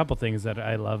fun, there's a couple things that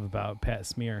I love about Pat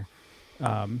Smear.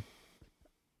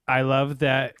 I love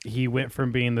that he went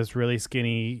from being this really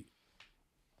skinny,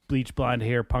 bleach blonde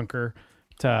hair punker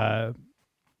to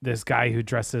this guy who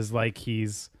dresses like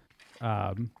he's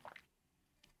a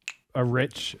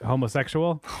rich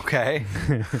homosexual. Okay.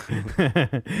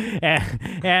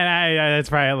 and that's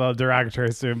probably a little derogatory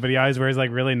to him, but he always wears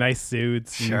like really nice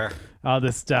suits. and Sure. all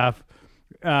this stuff.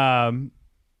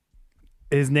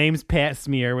 His name's Pat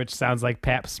Smear, which sounds like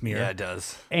Pap Smear. Yeah, it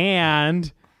does.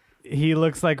 And he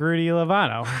looks like Rudy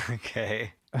Lovano.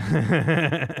 Okay.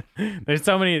 There's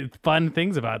so many fun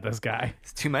things about this guy.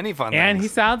 It's too many fun And he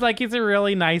things. sounds like he's a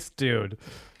really nice dude.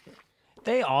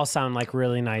 They all sound like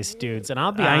really nice dudes. And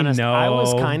I'll be I honest, I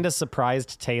was know. kind of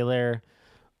surprised Taylor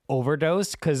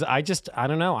overdosed because I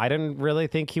don't know. I didn't really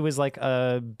think he was like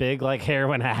a big like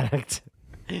heroin addict.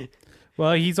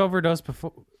 Well, he's overdosed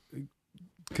before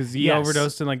because he Yes.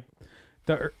 overdosed in like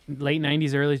the late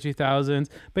 90s, early 2000s.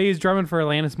 But he was drumming for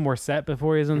Alanis Morissette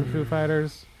before he was in the Foo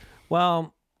Fighters.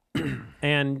 Well,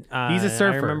 and He's a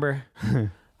surfer.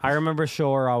 I remember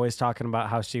Shore always talking about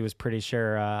how she was pretty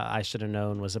sure I Should Have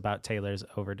Known was about Taylor's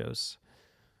overdose.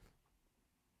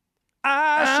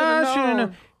 I should have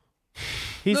known.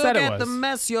 He Look said it at was. the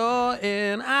mess you're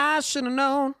in. I should have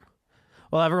known.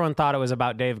 Well, everyone thought it was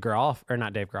about Dave Grohl, or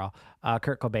not Dave Grohl,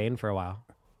 Kurt Cobain for a while.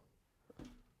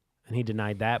 And he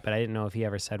denied that, but I didn't know if he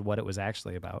ever said what it was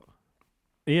actually about.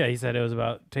 Yeah, he said it was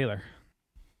about Taylor.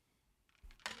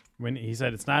 When he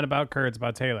said it's not about Kurt, it's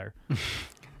about Taylor.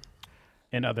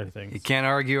 And other things. You can't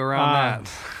argue around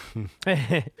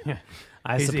that.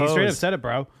 I He suppose. straight up said it,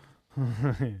 bro.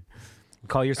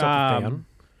 Call yourself a fan.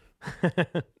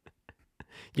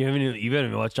 You haven't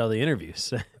even watched all the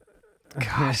interviews.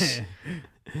 Gosh.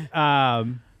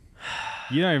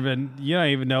 You don't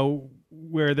even know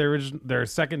where their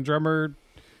second drummer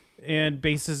and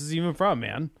bassist is even from,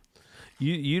 man.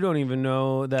 You don't even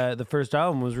know that the first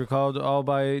album was recorded all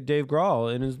by Dave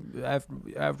Grohl in his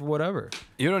after whatever.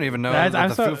 You don't even know that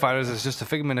the Foo Fighters is just a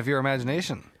figment of your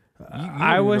imagination.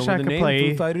 I wish I could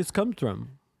play. Foo Fighters comes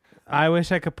from. I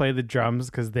wish I could play the drums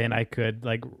because then I could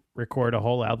like record a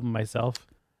whole album myself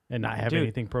and not have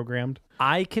anything programmed.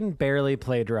 I can barely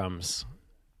play drums,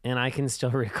 and I can still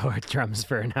record drums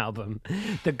for an album.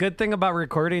 The good thing about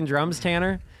recording drums,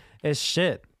 Tanner, is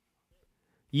shit.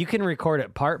 You can record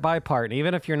it part by part, and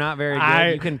even if you're not very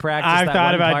good, you can practice. I've that thought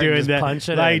one about part and doing just that. punch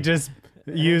it like in. just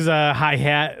use a hi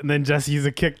hat and then just use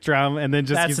a kick drum and then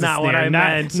just That's use a not what snare. I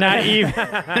meant. Not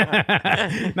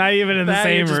even. Not even in the That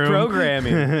same you're just room.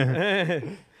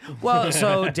 programming. Well,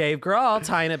 so Dave Grohl,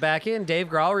 tying it back in, Dave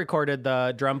Grohl recorded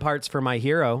the drum parts for My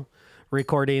Hero,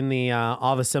 recording the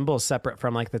all the cymbals separate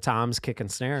from like the toms, kick, and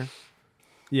snare,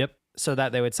 Yep. so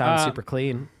that they would sound super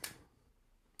clean.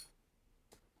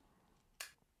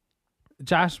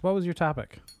 Josh, what was your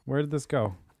topic? Where did this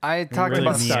go? I talked really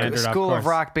about meandered off School of course.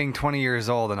 Rock being 20 years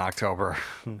old in October.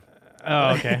 Oh,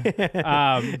 okay.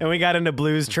 And we got into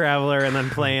Blues Traveler and then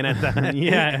playing at the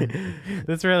Yeah,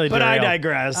 that's really. But I derailed.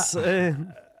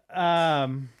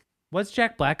 digress. What's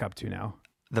Jack Black up to now?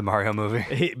 The Mario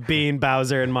movie. Being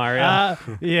Bowser and Mario.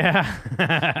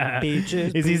 Yeah.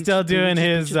 Peaches, Is he still doing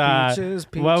peaches, his? peaches,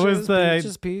 peaches, What was the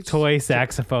peaches, peaches. toy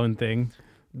saxophone thing?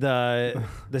 The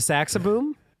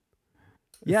saxaboom?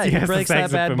 Yeah, he Yes, the breaks that bad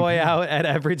saxophone. boy out at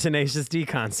every Tenacious D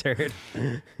concert.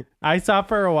 I saw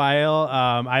for a while.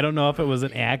 I don't know if it was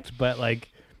an act, but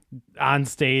like on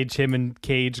stage, him and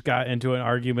Cage got into an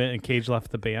argument, and Cage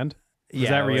left the band. Is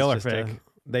that it was real or just fake?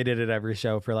 They did it every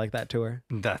show for like that tour.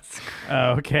 That's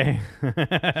Oh, okay.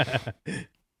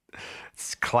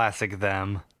 it's classic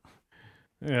them.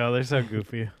 Yeah, they're so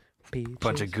goofy. Peaches,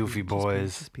 Bunch of goofy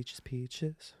boys.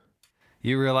 Peaches.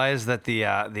 You realize that the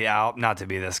album, not to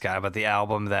be this guy, but the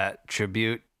album that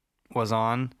Tribute was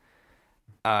on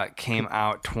came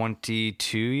out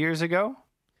 22 years ago?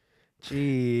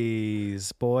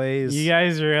 Jeez, boys. You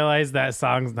guys realize that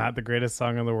song's not the greatest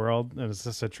song in the world, and it's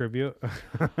just a tribute.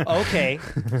 Okay,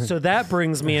 so that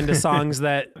brings me into songs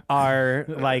that are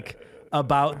like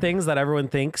about things that everyone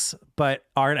thinks but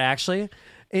aren't actually.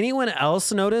 Anyone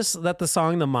else notice that the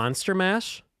song "The Monster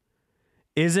Mash"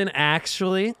 isn't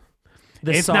actually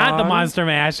the It's song? not the Monster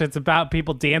Mash. It's about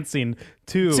people dancing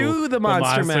to The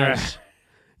Monster Mash.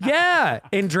 Yeah,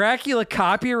 and Dracula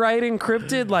copyright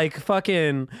encrypted like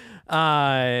fucking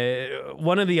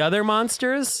one of the other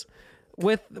monsters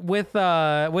with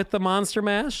the Monster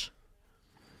Mash.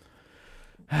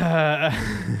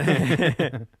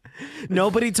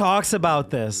 Nobody talks about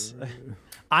this.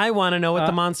 I want to know what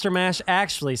the Monster Mash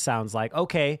actually sounds like.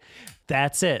 Okay,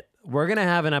 that's it. We're going to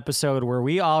have an episode where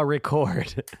we all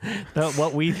record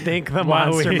what we think the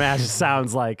Monster Mash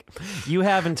sounds like. You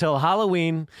have until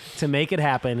Halloween to make it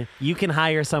happen. You can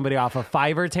hire somebody off of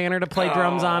Fiverr, Tanner, to play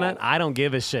drums on it. I don't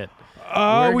give a shit.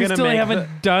 Oh, we gonna still make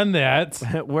haven't done that.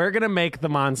 We're going to make the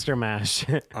Monster Mash.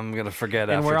 I'm going to forget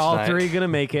And after we're all tonight. three going to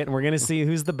make it, and we're going to see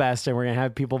who's the best, and we're going to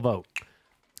have people vote.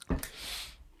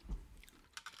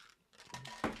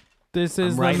 This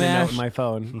is I'm the writing a note mash. in my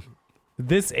phone.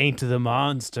 This ain't the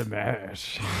Monster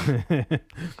Mash.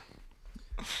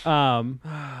 I'm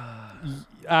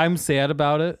sad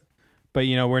about it, but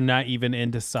you know we're not even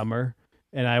into summer.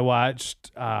 And I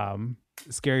watched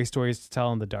Scary Stories to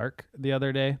Tell in the Dark the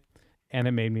other day, and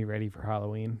it made me ready for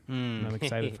Halloween. And I'm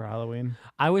excited for Halloween.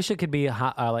 I wish it could be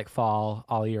hot, like fall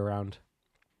all year round.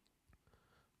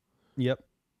 Yep,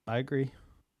 I agree.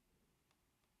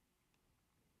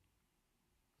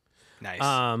 Nice.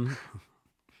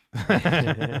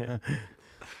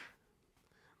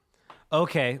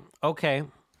 Okay.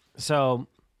 So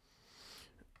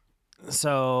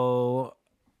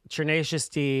Tenacious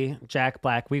D, Jack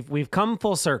Black. We've come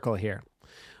full circle here.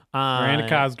 Miranda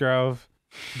Cosgrove,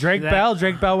 Drake Bell.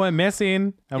 Drake Bell went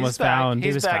missing and was back. found.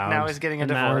 He's was back found. now. He's getting a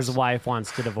And now divorce. his wife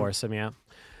wants to divorce him. Yeah,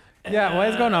 Yeah, what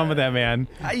is going on with that man?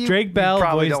 You Drake Bell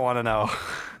probably voiced don't want to know.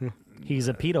 he's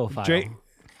a pedophile.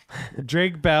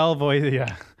 Drake Bell voice.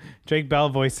 Yeah, Drake Bell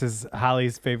voices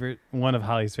one of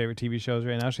Holly's favorite TV shows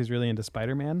right now. She's really into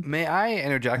Spider-Man. May I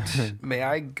interject?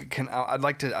 I'd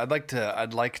like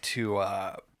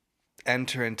to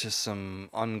enter into some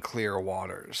unclear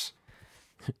waters.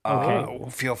 Okay.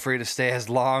 Feel free to stay as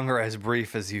long or as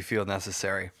brief as you feel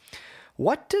necessary.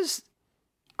 What does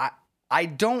I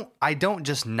don't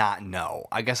just not know.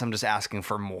 I guess I'm just asking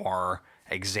for more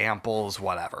examples,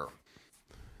 whatever.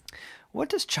 What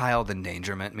does child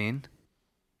endangerment mean?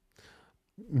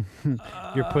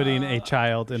 You're putting a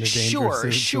child in a dangerous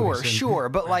situation. Sure.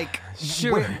 But like,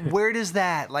 where does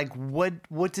that, like,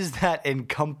 what does that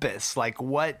encompass? Like,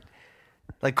 what,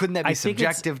 like, couldn't that be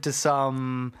subjective to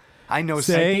some? I know. I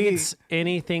think it's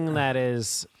anything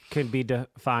that could be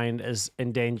defined as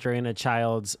endangering a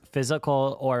child's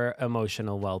physical or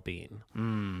emotional well-being.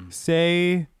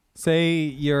 Say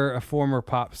you're a former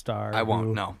pop star. I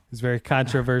won't. No, it's very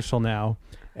controversial now,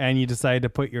 and you decide to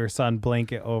put your son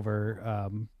blanket over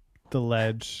the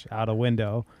ledge out a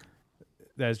window.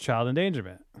 That's child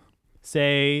endangerment.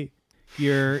 Say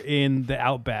you're in the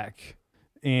outback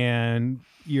and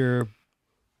you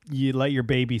let your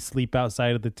baby sleep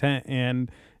outside of the tent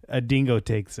and a dingo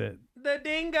takes it. The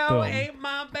dingo Boom. ate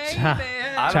my baby.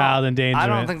 Child endangerment. I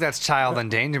don't think that's child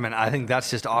endangerment. I think that's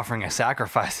just offering a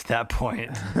sacrifice at that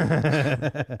point.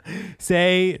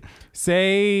 Say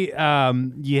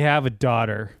you have a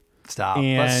daughter. Stop.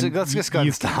 And Let's just go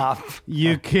and stop.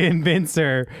 You convince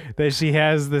her that she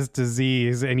has this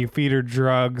disease and you feed her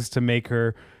drugs to make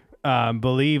her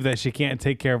believe that she can't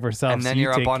take care of herself. And then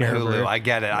you're up on Hulu. I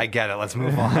get it. Let's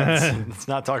move on. Let's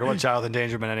not talk about child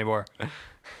endangerment anymore.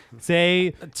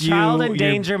 Say child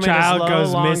endangerment child is no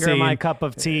goes longer missing. my cup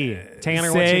of tea.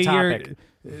 Tanner, what's your topic?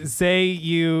 Say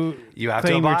you have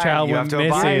claim to your abide. child You went have to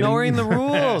abide. missing. Ignoring the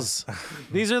rules.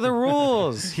 These are the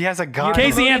rules. He has a gun.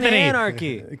 Casey Promoting Anthony.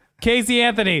 Anarchy. Casey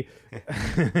Anthony.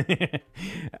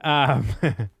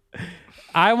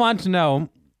 I want to know,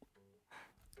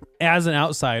 as an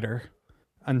outsider,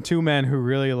 on two men who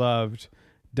really loved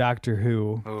Doctor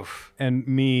Who, Oof. and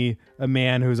me, a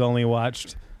man who's only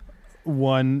watched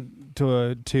 1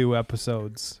 to 2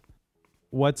 episodes.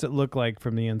 What's it look like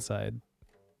from the inside?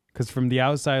 Because from the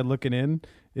outside looking in,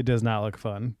 it does not look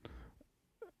fun.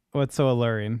 What's so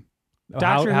alluring? How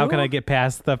Doctor can Who? I get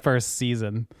past the first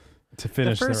season to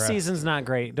finish The the first rest? season's not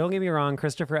great. Don't get me wrong.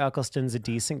 Christopher Eccleston's a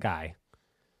decent guy.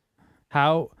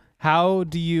 How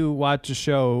do you watch a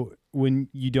show when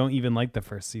you don't even like the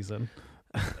first season?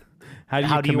 How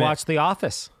How do you commit? watch The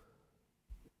Office?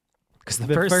 Because the,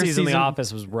 The first first season of The season-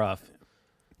 Office was rough.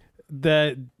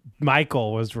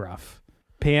 Michael was rough.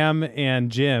 Pam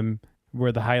and Jim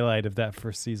were the highlight of that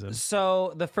first season.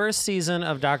 So the first season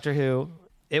of Doctor Who,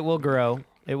 it will grow.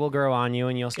 It will grow on you,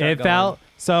 and you'll start. It going. felt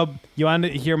so. You want to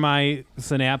hear my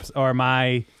synapse or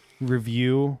my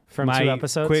review From my 2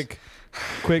 episodes?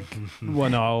 Quick. Well,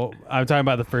 no, I'm talking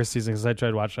about the first season because I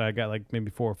tried watching it. I got like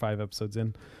maybe 4 or 5 episodes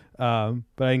in. But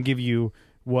I can give you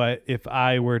what if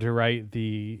I were to write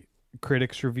the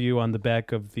critics review on the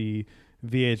back of the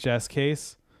VHS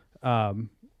case. The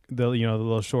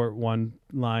little short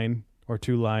 1-line or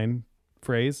 2-line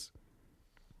phrase.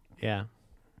 Yeah.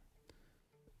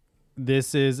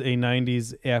 This is a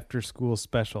 90s after school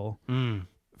special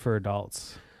for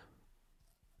adults.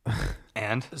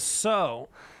 And So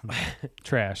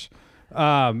Trash.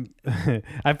 I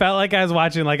felt like I was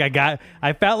watching,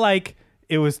 I felt like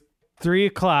it was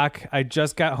 3:00. I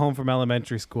just got home from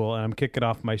elementary school and I'm kicking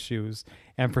off my shoes.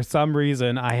 And for some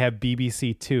reason I have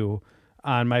BBC 2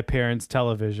 on my parents'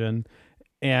 television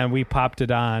and we popped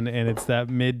it on and it's that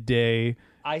midday,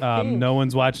 I think no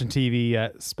one's watching TV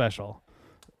yet special.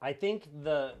 I think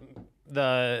the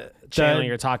channel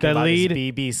you're talking the about lead- is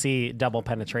BBC Double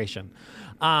Penetration.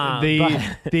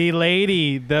 The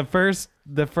lady, the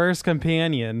first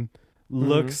companion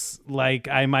looks like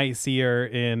I might see her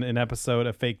in an episode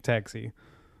of Fake Taxi.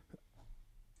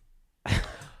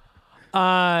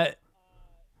 I'm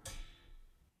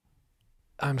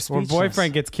Where speechless.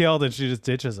 boyfriend gets killed and she just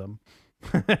ditches him.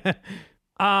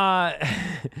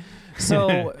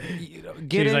 So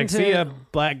get She's into like, see ya,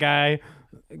 black guy.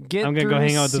 get I'm gonna go through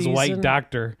hang out with this white season-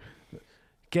 doctor.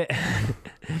 Get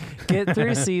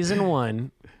through season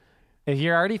 1. If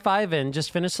you're already 5 in,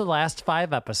 just finish the last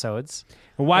 5 episodes.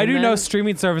 Why And do no then-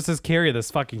 streaming services carry this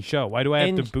fucking show? Why do I have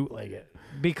And- to bootleg it?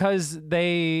 Because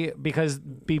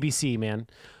BBC, man.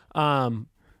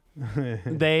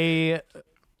 They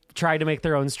tried to make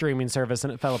their own streaming service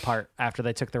and it fell apart after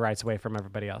they took the rights away from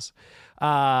everybody else.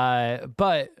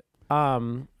 But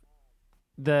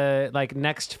the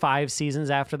next 5 seasons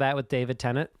after that with David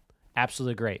Tennant,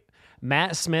 absolutely great.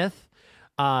 Matt Smith,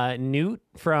 Newt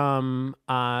from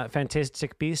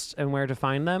Fantastic Beasts and Where to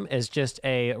Find Them is just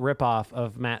a ripoff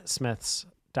of Matt Smith's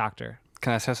Doctor.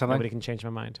 Can I say something? Nobody can change my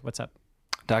mind. What's up?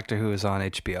 Doctor Who is on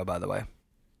HBO, by the way.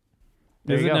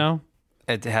 There Is you it go. now?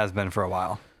 It has been for a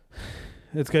while.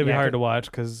 It's gonna be Yeah, I hard could- to watch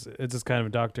because it's just kind of a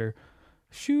doctor.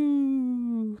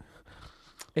 Shoo.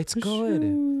 It's good.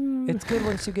 It's good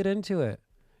once you get into it.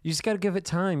 You just got to give it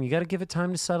time. You got to give it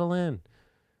time to settle in.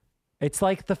 It's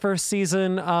like the first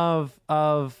season of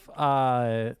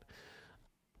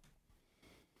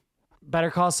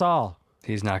Better Call Saul.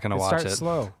 He's not going to It watch starts it.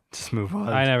 slow. Just move on.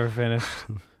 I never finished.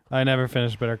 I never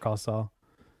finished Better Call Saul.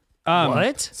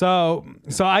 What? So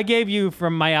I gave you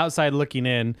from my outside looking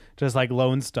in, just like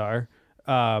Lone Star,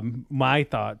 my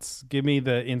thoughts. Give me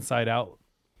the inside out.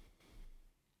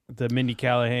 The Mindy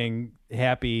Callahan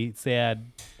happy,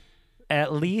 sad.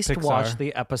 At least Pixar. watch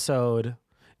the episode.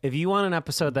 If you want an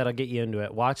episode that'll get you into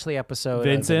it, watch the episode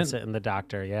Vincent? of Vincent and the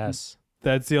Doctor. Yes.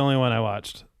 That's the only one I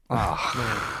watched.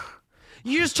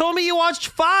 You just told me you watched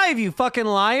 5, you fucking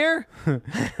liar.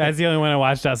 That's the only one I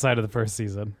watched outside of the first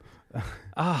season.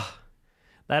 That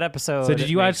episode. So did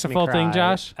you makes watch the me full thing,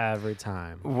 cry Josh? Every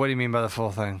time. What do you mean by the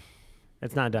full thing?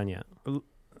 It's not done yet.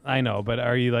 I know, but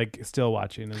are you like still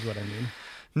watching is what I mean.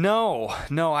 No,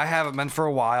 I haven't been for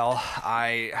a while.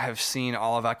 I have seen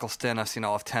all of Eccleston. I've seen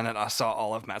all of Tennant. I saw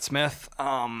all of Matt Smith.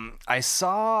 I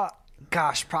saw,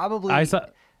 probably. I saw.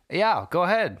 Yeah, go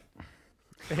ahead.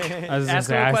 I was gonna Ask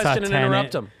say, him a I saw question and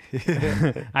interrupt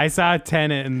Tenet. him. I saw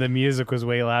Tenet and the music was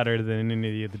way louder than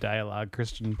any of the dialogue.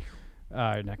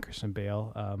 Not Christian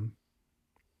Bale.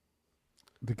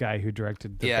 The guy who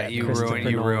directed. Yeah, you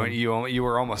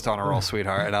were almost on a roll,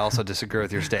 sweetheart. And I also disagree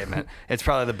with your statement. It's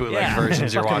probably the bootleg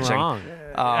versions you're Fucking watching. Wrong.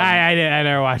 I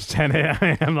never watched Tenet.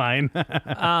 I'm lying.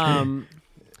 Now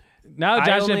I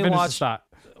Josh only didn't finish watched- the thought.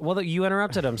 Well, you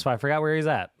interrupted him, so I forgot where he's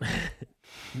at.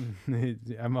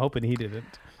 I'm hoping he didn't.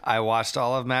 I watched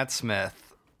all of Matt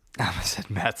Smith. I said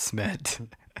Matt Smith.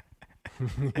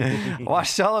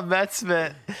 Watched all of Matt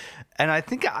Smith. And I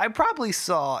think I probably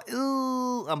saw,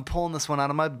 I'm pulling this one out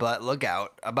of my butt. Look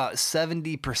out. About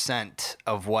 70%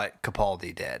 of what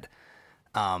Capaldi did.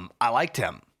 I liked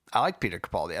him. I liked Peter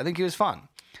Capaldi. I think he was fun.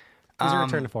 He's a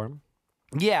return to form.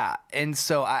 Yeah, and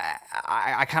so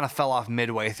I kind of fell off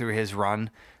midway through his run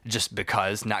just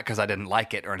because, not because I didn't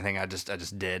like it or anything. I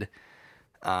just did.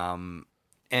 And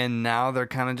now they're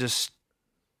kind of just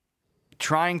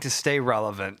trying to stay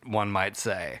relevant, one might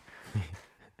say.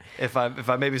 if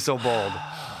I may be so bold.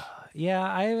 Yeah,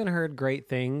 I haven't heard great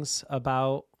things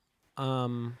about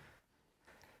the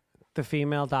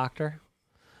female doctor.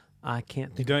 I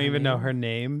can't think You don't of her even know name. her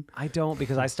name. I don't,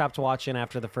 because I stopped watching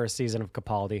after the first season of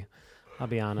Capaldi. I'll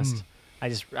be honest. I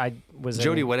was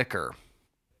Jodie in Whittaker.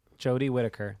 Jodie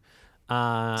Whittaker.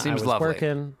 I Seems was lovely.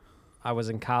 working. I was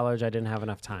in college. I didn't have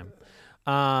enough time.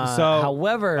 So,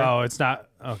 however, it's not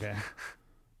okay.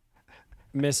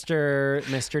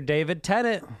 Mr. David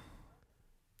Tennant,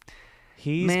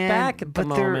 he's Man, back at the but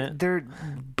moment.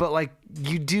 but like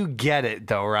you do get it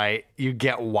though, right? You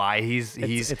get why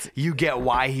you get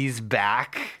why he's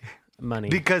back. Money.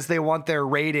 Because they want their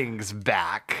ratings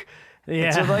back.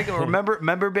 Yeah. So like,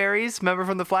 remember Barry's? Remember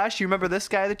from The Flash? You remember this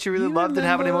guy that you really loved and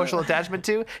have an emotional attachment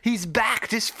to? He's back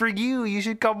just for you. You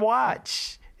should come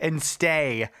watch and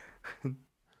stay.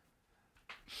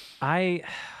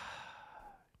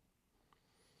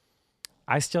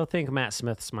 I still think Matt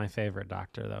Smith's my favorite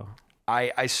doctor, though.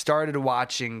 I started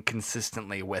watching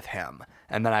consistently with him,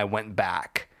 and then I went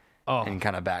back and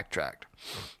kind of backtracked.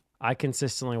 I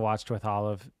consistently watched with all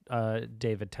of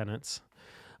David Tennant's.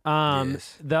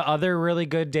 Yes. The other really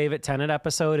good David Tennant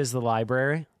episode is The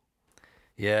Library.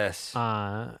 Yes.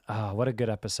 What a good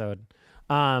episode.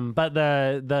 But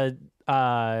the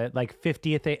like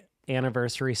 50th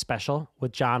anniversary special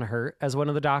with John Hurt as one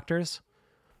of the doctors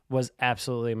was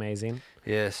absolutely amazing.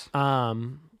 Yes.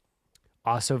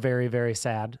 Also very, very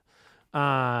sad.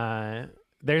 That's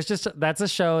a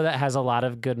show that has a lot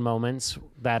of good moments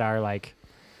that are like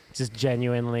just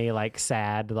genuinely like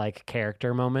sad, like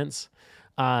character moments.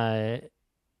 The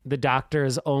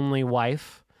doctor's only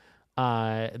wife,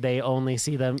 they only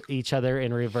see each other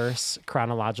in reverse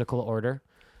chronological order.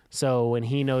 So when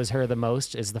he knows her the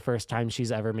most is the first time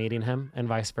she's ever meeting him, and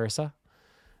vice versa,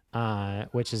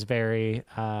 which is very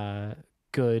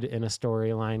good in a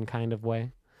storyline kind of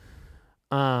way.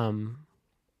 And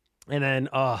then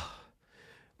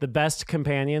the best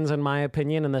companions, in my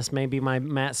opinion, and this may be my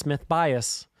Matt Smith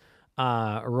bias,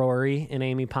 Rory and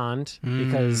Amy Pond,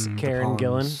 because Karen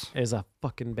Gillan is a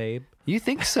fucking babe. You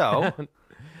think so?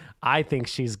 I think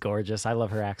she's gorgeous. I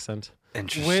love her accent.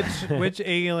 Interesting. Which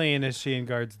alien is she in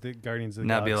Guardians of the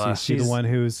Nebula. Galaxy? Is she the one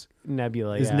who's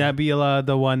Nebula. is yeah. Nebula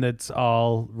the one that's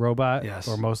all robot? Yes.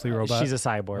 Or mostly robot? She's a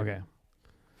cyborg. Okay.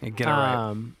 You get it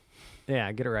right.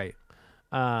 Yeah, get it right.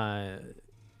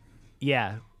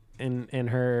 Yeah, and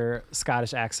her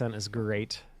Scottish accent is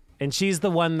great, and she's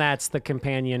the one that's the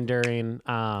companion during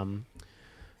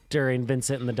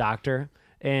Vincent and the Doctor.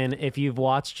 And if you've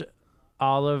watched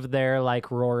all of their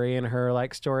like Rory and her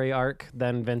like story arc,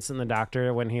 then Vincent and the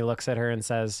Doctor, when he looks at her and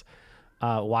says,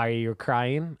 "Why are you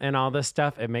crying?" and all this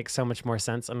stuff, it makes so much more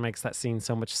sense and makes that scene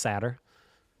so much sadder.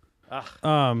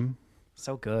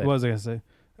 So good. What was I gonna say?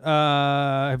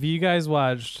 Have you guys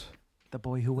watched The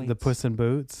Boy Who Waits. The Puss in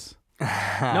Boots?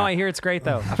 No, I hear it's great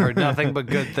though. I've heard nothing but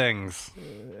good things.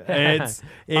 It's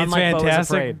Unlike Beau is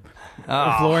fantastic.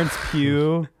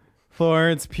 Afraid.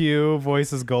 Florence Pugh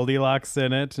voices Goldilocks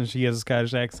in it, and she has a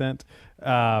Scottish accent.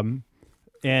 And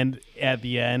at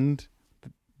the end,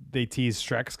 they tease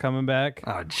Shrek's coming back.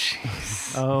 Oh,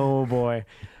 jeez. Oh boy,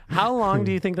 how long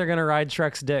do you think they're gonna ride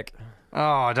Shrek's dick?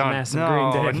 Oh, don't. Massive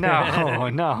No, green dick. no,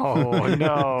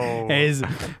 no.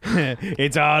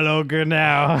 It's all over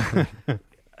now.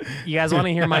 You guys want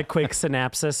to hear my quick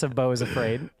synopsis of Beau is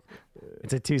Afraid?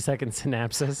 It's a 2-second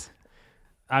synopsis.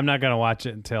 I'm not gonna watch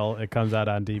it until it comes out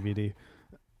on DVD.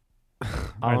 All On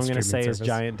I'm gonna streaming say is service.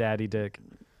 giant daddy dick.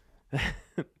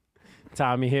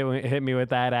 Tommy hit me with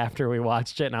that after we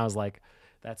watched it, and I was like,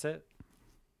 "That's it.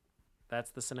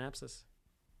 That's the synopsis."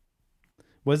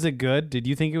 Was it good? Did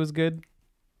you think it was good?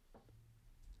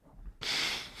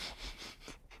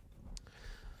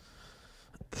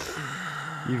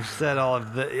 You've said all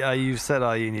of the. You've said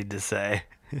all you need to say.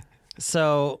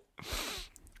 So,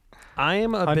 I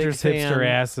am a Hunter's big hipster fan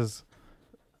asses.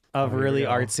 of here we really go.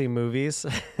 artsy movies.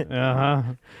 Uh-huh.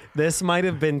 This might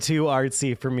have been too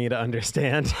artsy for me to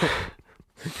understand.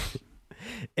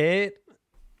 It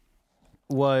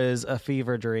was a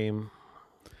fever dream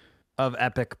of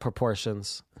epic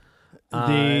proportions.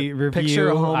 The review, Picture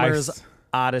Homer's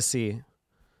Odyssey,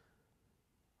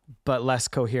 but less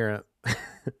coherent.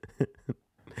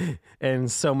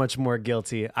 And so much more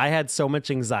guilty. I had so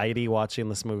much anxiety watching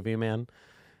this movie, man.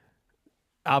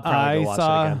 I'll probably go watch it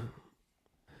again.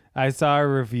 I saw a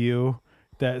review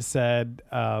that said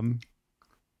something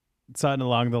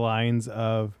along the lines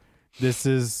of, "This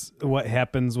is what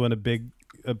happens when a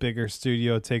bigger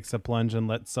studio takes a plunge and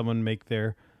lets someone make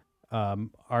their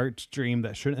art dream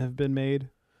that shouldn't have been made."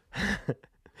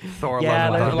 Thor: Yeah,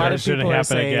 Love and there's a lot Thunder. of shouldn't people are happen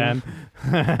saying-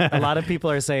 again. A lot of people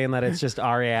are saying that it's just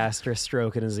Ari Aster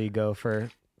stroking his ego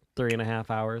for 3.5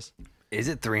 hours. Is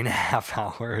it 3.5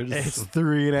 hours? It's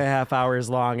 3.5 hours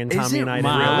long, and Is Tommy it and I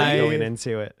really? didn't going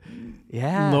into it.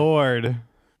 Yeah. Lord.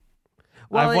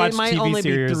 Well, I've watched it might TV only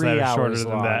series be 3 that are shorter hours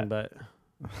than long, that. but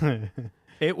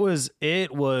it was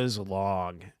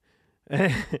long.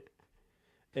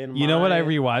 You know what I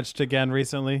rewatched again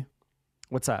recently?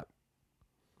 What's up?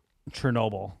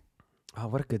 Chernobyl. Oh,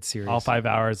 what a good series! All 5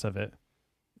 hours of it.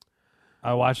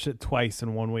 I watched it twice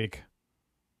in 1 week.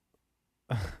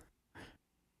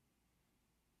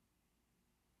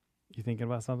 You thinking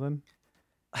about something?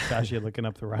 Josh, you looking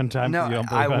up the runtime? No, 'cause you don't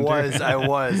believe Hunter? I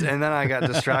was, and then I got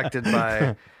distracted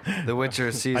by The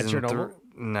Witcher season Chernobyl?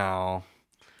 3. No,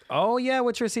 Oh yeah,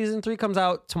 Witcher season 3 comes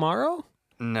out tomorrow.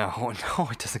 no,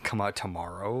 it doesn't come out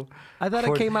tomorrow. I thought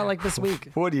What- it came out like this week.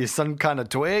 What are you, some kind of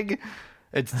twig?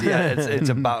 It's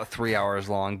about 3 hours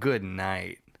long. Good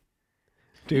night,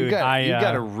 Dude, You I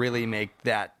got to really make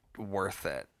that worth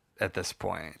it at this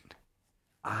point.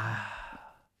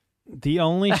 the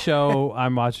only show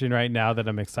I'm watching right now that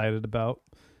I'm excited about,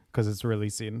 because it's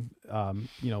releasing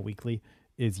weekly,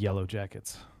 is Yellow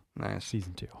Jackets Nice.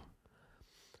 season 2.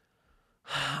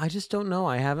 I just don't know.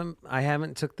 I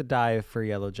haven't took the dive for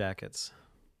Yellow Jackets.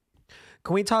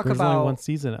 Can we talk There's about? only one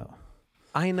season out.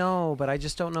 I know, but I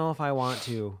just don't know if I want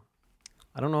to.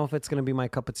 I don't know if it's going to be my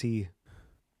cup of tea.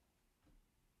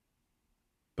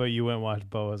 But you went and watched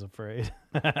Beau is Afraid.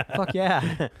 Fuck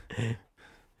yeah.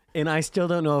 And I still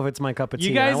don't know if it's my cup of tea.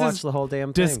 You guys I watched is the whole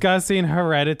damn thing. Discussing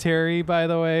Hereditary, by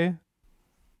the way.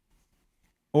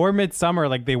 Or Midsummer,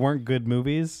 like they weren't good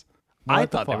movies. I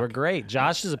What the thought they were fuck? great.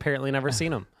 Josh has apparently never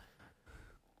seen them.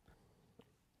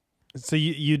 So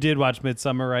you did watch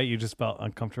Midsummer, right? You just felt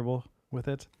uncomfortable with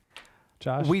it,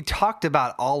 Josh? We talked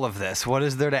about all of this. What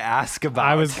is there to ask about?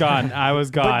 I was gone. But I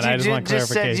you just want just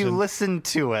said clarification. you listened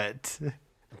to it.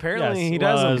 Apparently Yes, he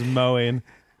while I doesn't. was mowing.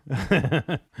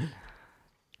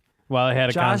 While I had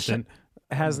a Josh constant.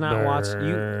 has not watched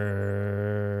you.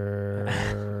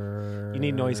 You You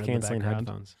need noise canceling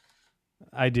headphones.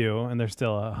 I do, and there's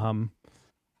still a hum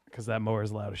because that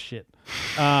mower's loud as shit.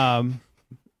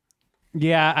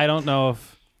 Yeah, I don't know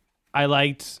if I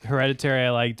liked Hereditary. I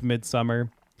liked Midsummer.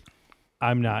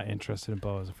 I'm not interested in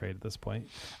Beau is Afraid at this point.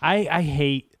 I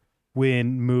hate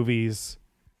when movies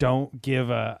don't give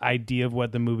a idea of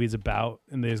what the movie's about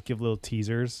and they just give little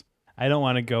teasers. I don't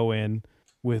want to go in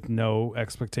with no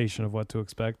expectation of what to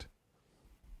expect.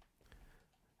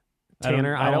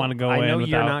 Tanner, I don't want to go in. I know you're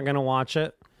without... not going to watch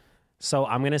it, so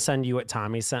I'm going to send you what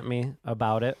Tommy sent me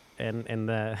about it and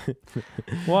the.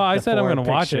 Well, I said I'm going to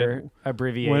watch it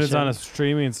abbreviation when it's on a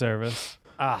streaming service.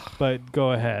 But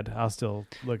go ahead, I'll still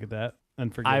look at that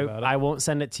and forget about it. I won't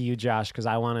send it to you, Josh, because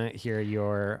I want to hear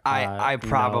your. I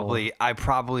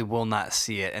probably will not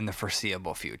see it in the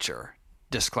foreseeable future.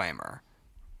 Disclaimer.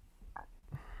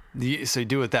 So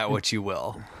do with that what you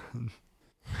will.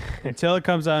 Until it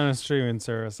comes out on a streaming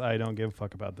service, I don't give a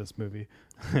fuck about this movie.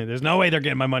 There's no way they're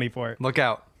getting my money for it. Look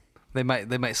out. They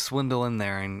might swindle in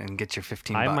there and get your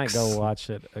 $15. I might go watch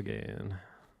it again.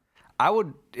 I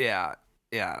would, yeah,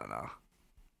 I don't know.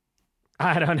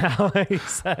 I don't know, he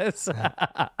says.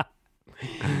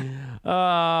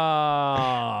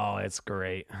 Oh, it's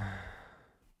great.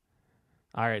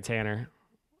 All right, Tanner.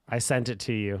 I sent it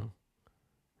to you.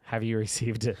 Have you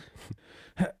received it?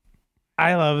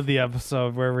 I love the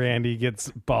episode where Randy gets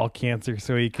ball cancer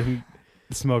so he can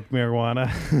smoke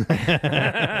marijuana.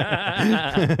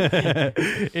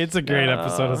 It's a great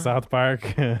episode of South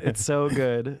Park. It's so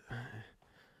good.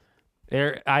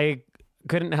 I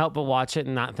couldn't help but watch it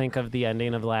and not think of the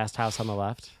ending of The Last House on the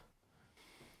Left.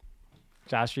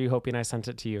 Josh, are you hoping I sent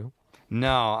it to you?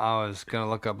 No, I was going to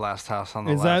look up Last House on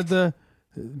the Left. Is that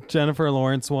the Jennifer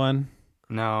Lawrence one?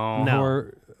 No.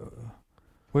 Or,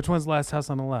 which one's Last House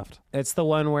on the Left? It's the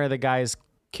one where the guy's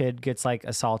kid gets like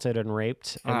assaulted and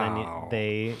raped, and then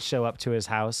they show up to his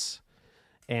house,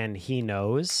 and he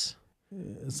knows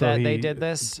that they did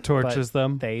this. Tortures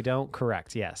them. They don't.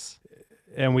 Correct. Yes.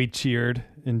 And we cheered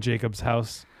in Jacob's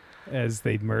house as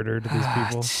they murdered these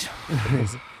people.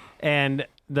 And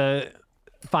the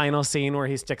final scene where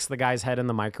he sticks the guy's head in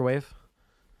the microwave.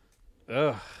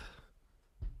 Ugh.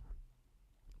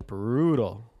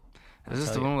 Brutal. Is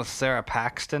this the one with Sarah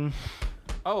Paxton?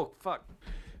 Oh, fuck.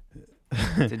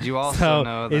 Did you also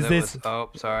know that was... Oh,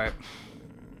 sorry.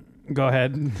 Go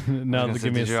ahead. No,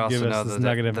 give us this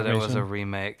nugget information. That it was a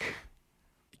remake?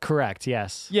 Correct,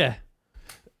 yes. Yeah.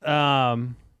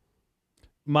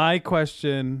 My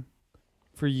question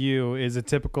for you is a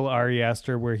typical Ari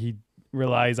Aster where he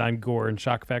relies on gore and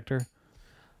shock factor?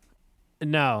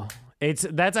 No. I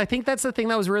think that's the thing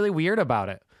that was really weird about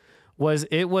it.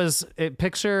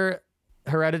 Picture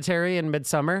Hereditary and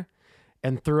Midsummer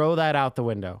and throw that out the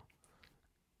window.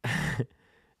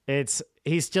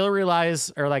 He still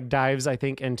relies or like dives, I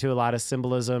think, into a lot of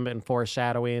symbolism and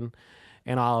foreshadowing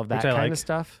and all of that kind of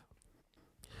stuff.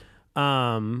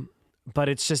 But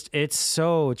it's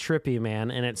so trippy,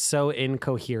 man, and it's so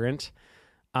incoherent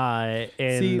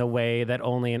in the way that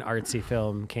only an artsy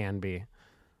film can be.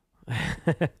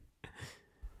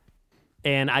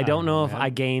 And I don't know if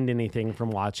I gained anything from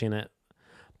watching it,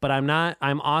 but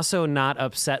I'm also not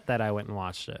upset that I went and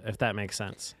watched it, if that makes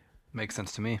sense. Makes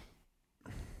sense to me.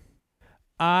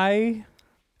 I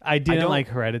didn't like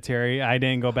Hereditary. I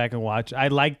didn't go back and watch. I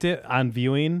liked it on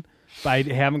viewing, but I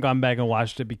haven't gone back and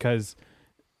watched it because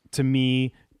to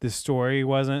me, the story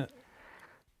wasn't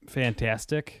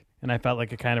fantastic, and I felt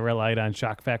like it kind of relied on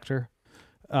shock factor.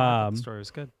 The story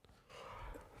was good.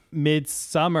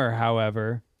 Midsummer,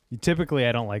 however, typically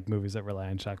I don't like movies that rely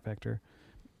on shock factor.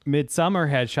 Midsummer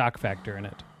had shock factor in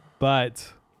it,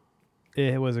 but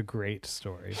it was a great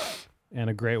story and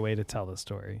a great way to tell the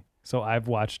story. So I've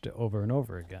watched it over and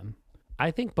over again. I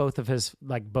think both of his,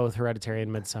 like both Hereditary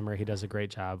and Midsummer, he does a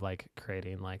great job, like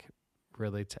creating like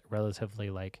really relatively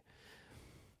like,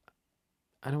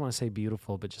 I don't want to say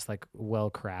beautiful, but just like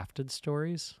well-crafted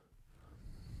stories.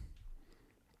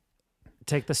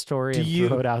 Take the story and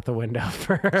throw it out the window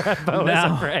for Beau is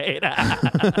Afraid.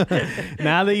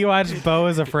 Now that you watched Beau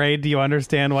is Afraid, do you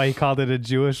understand why he called it a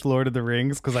Jewish Lord of the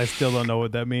Rings? Because I still don't know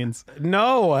what that means.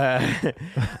 No.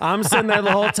 I'm sitting there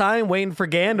the whole time waiting for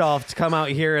Gandalf to come out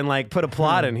here and like put a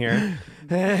plot in here.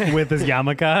 With his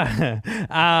yarmulke.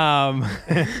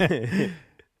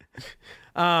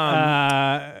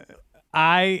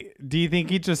 Do you think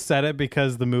he just said it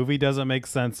because the movie doesn't make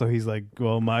sense? So he's like,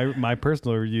 well, my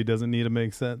personal review doesn't need to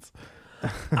make sense.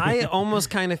 I almost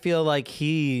kind of feel like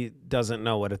he doesn't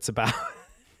know what it's about.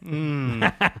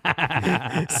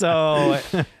 So,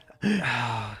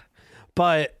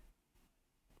 but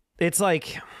it's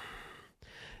like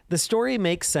the story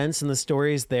makes sense and the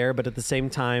story's there, but at the same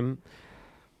time,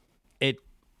 it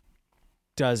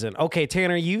doesn't. Okay,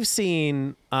 Tanner, you've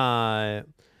seen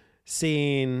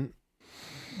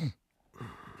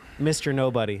Mr.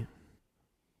 Nobody.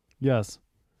 Yes.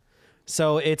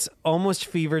 So it's almost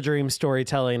fever dream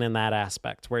storytelling in that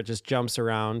aspect, where it just jumps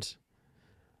around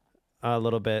a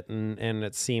little bit and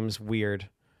it seems weird.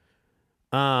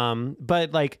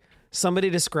 But like somebody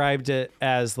described it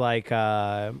as like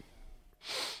kind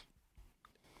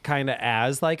of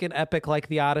as like an epic like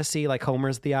the Odyssey, like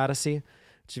Homer's The Odyssey.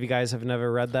 Which if you guys have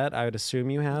never read that, I would assume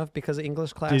you have because of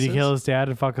English classes. Did he kill his dad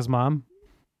and fuck his mom?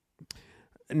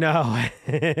 No.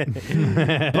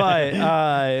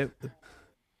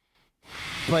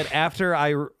 But after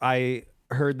I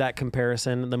heard that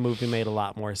comparison, the movie made a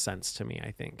lot more sense to me,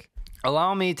 I think.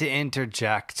 Allow me to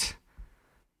interject.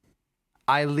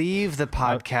 I leave the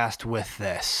podcast with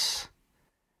this.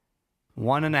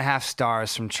 1.5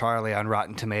 stars from Charlie on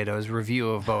Rotten Tomatoes review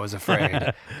of Beau is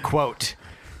Afraid. Quote,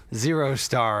 0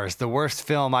 stars, the worst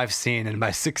film I've seen in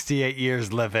my 68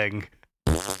 years living.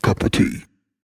 Cup of tea.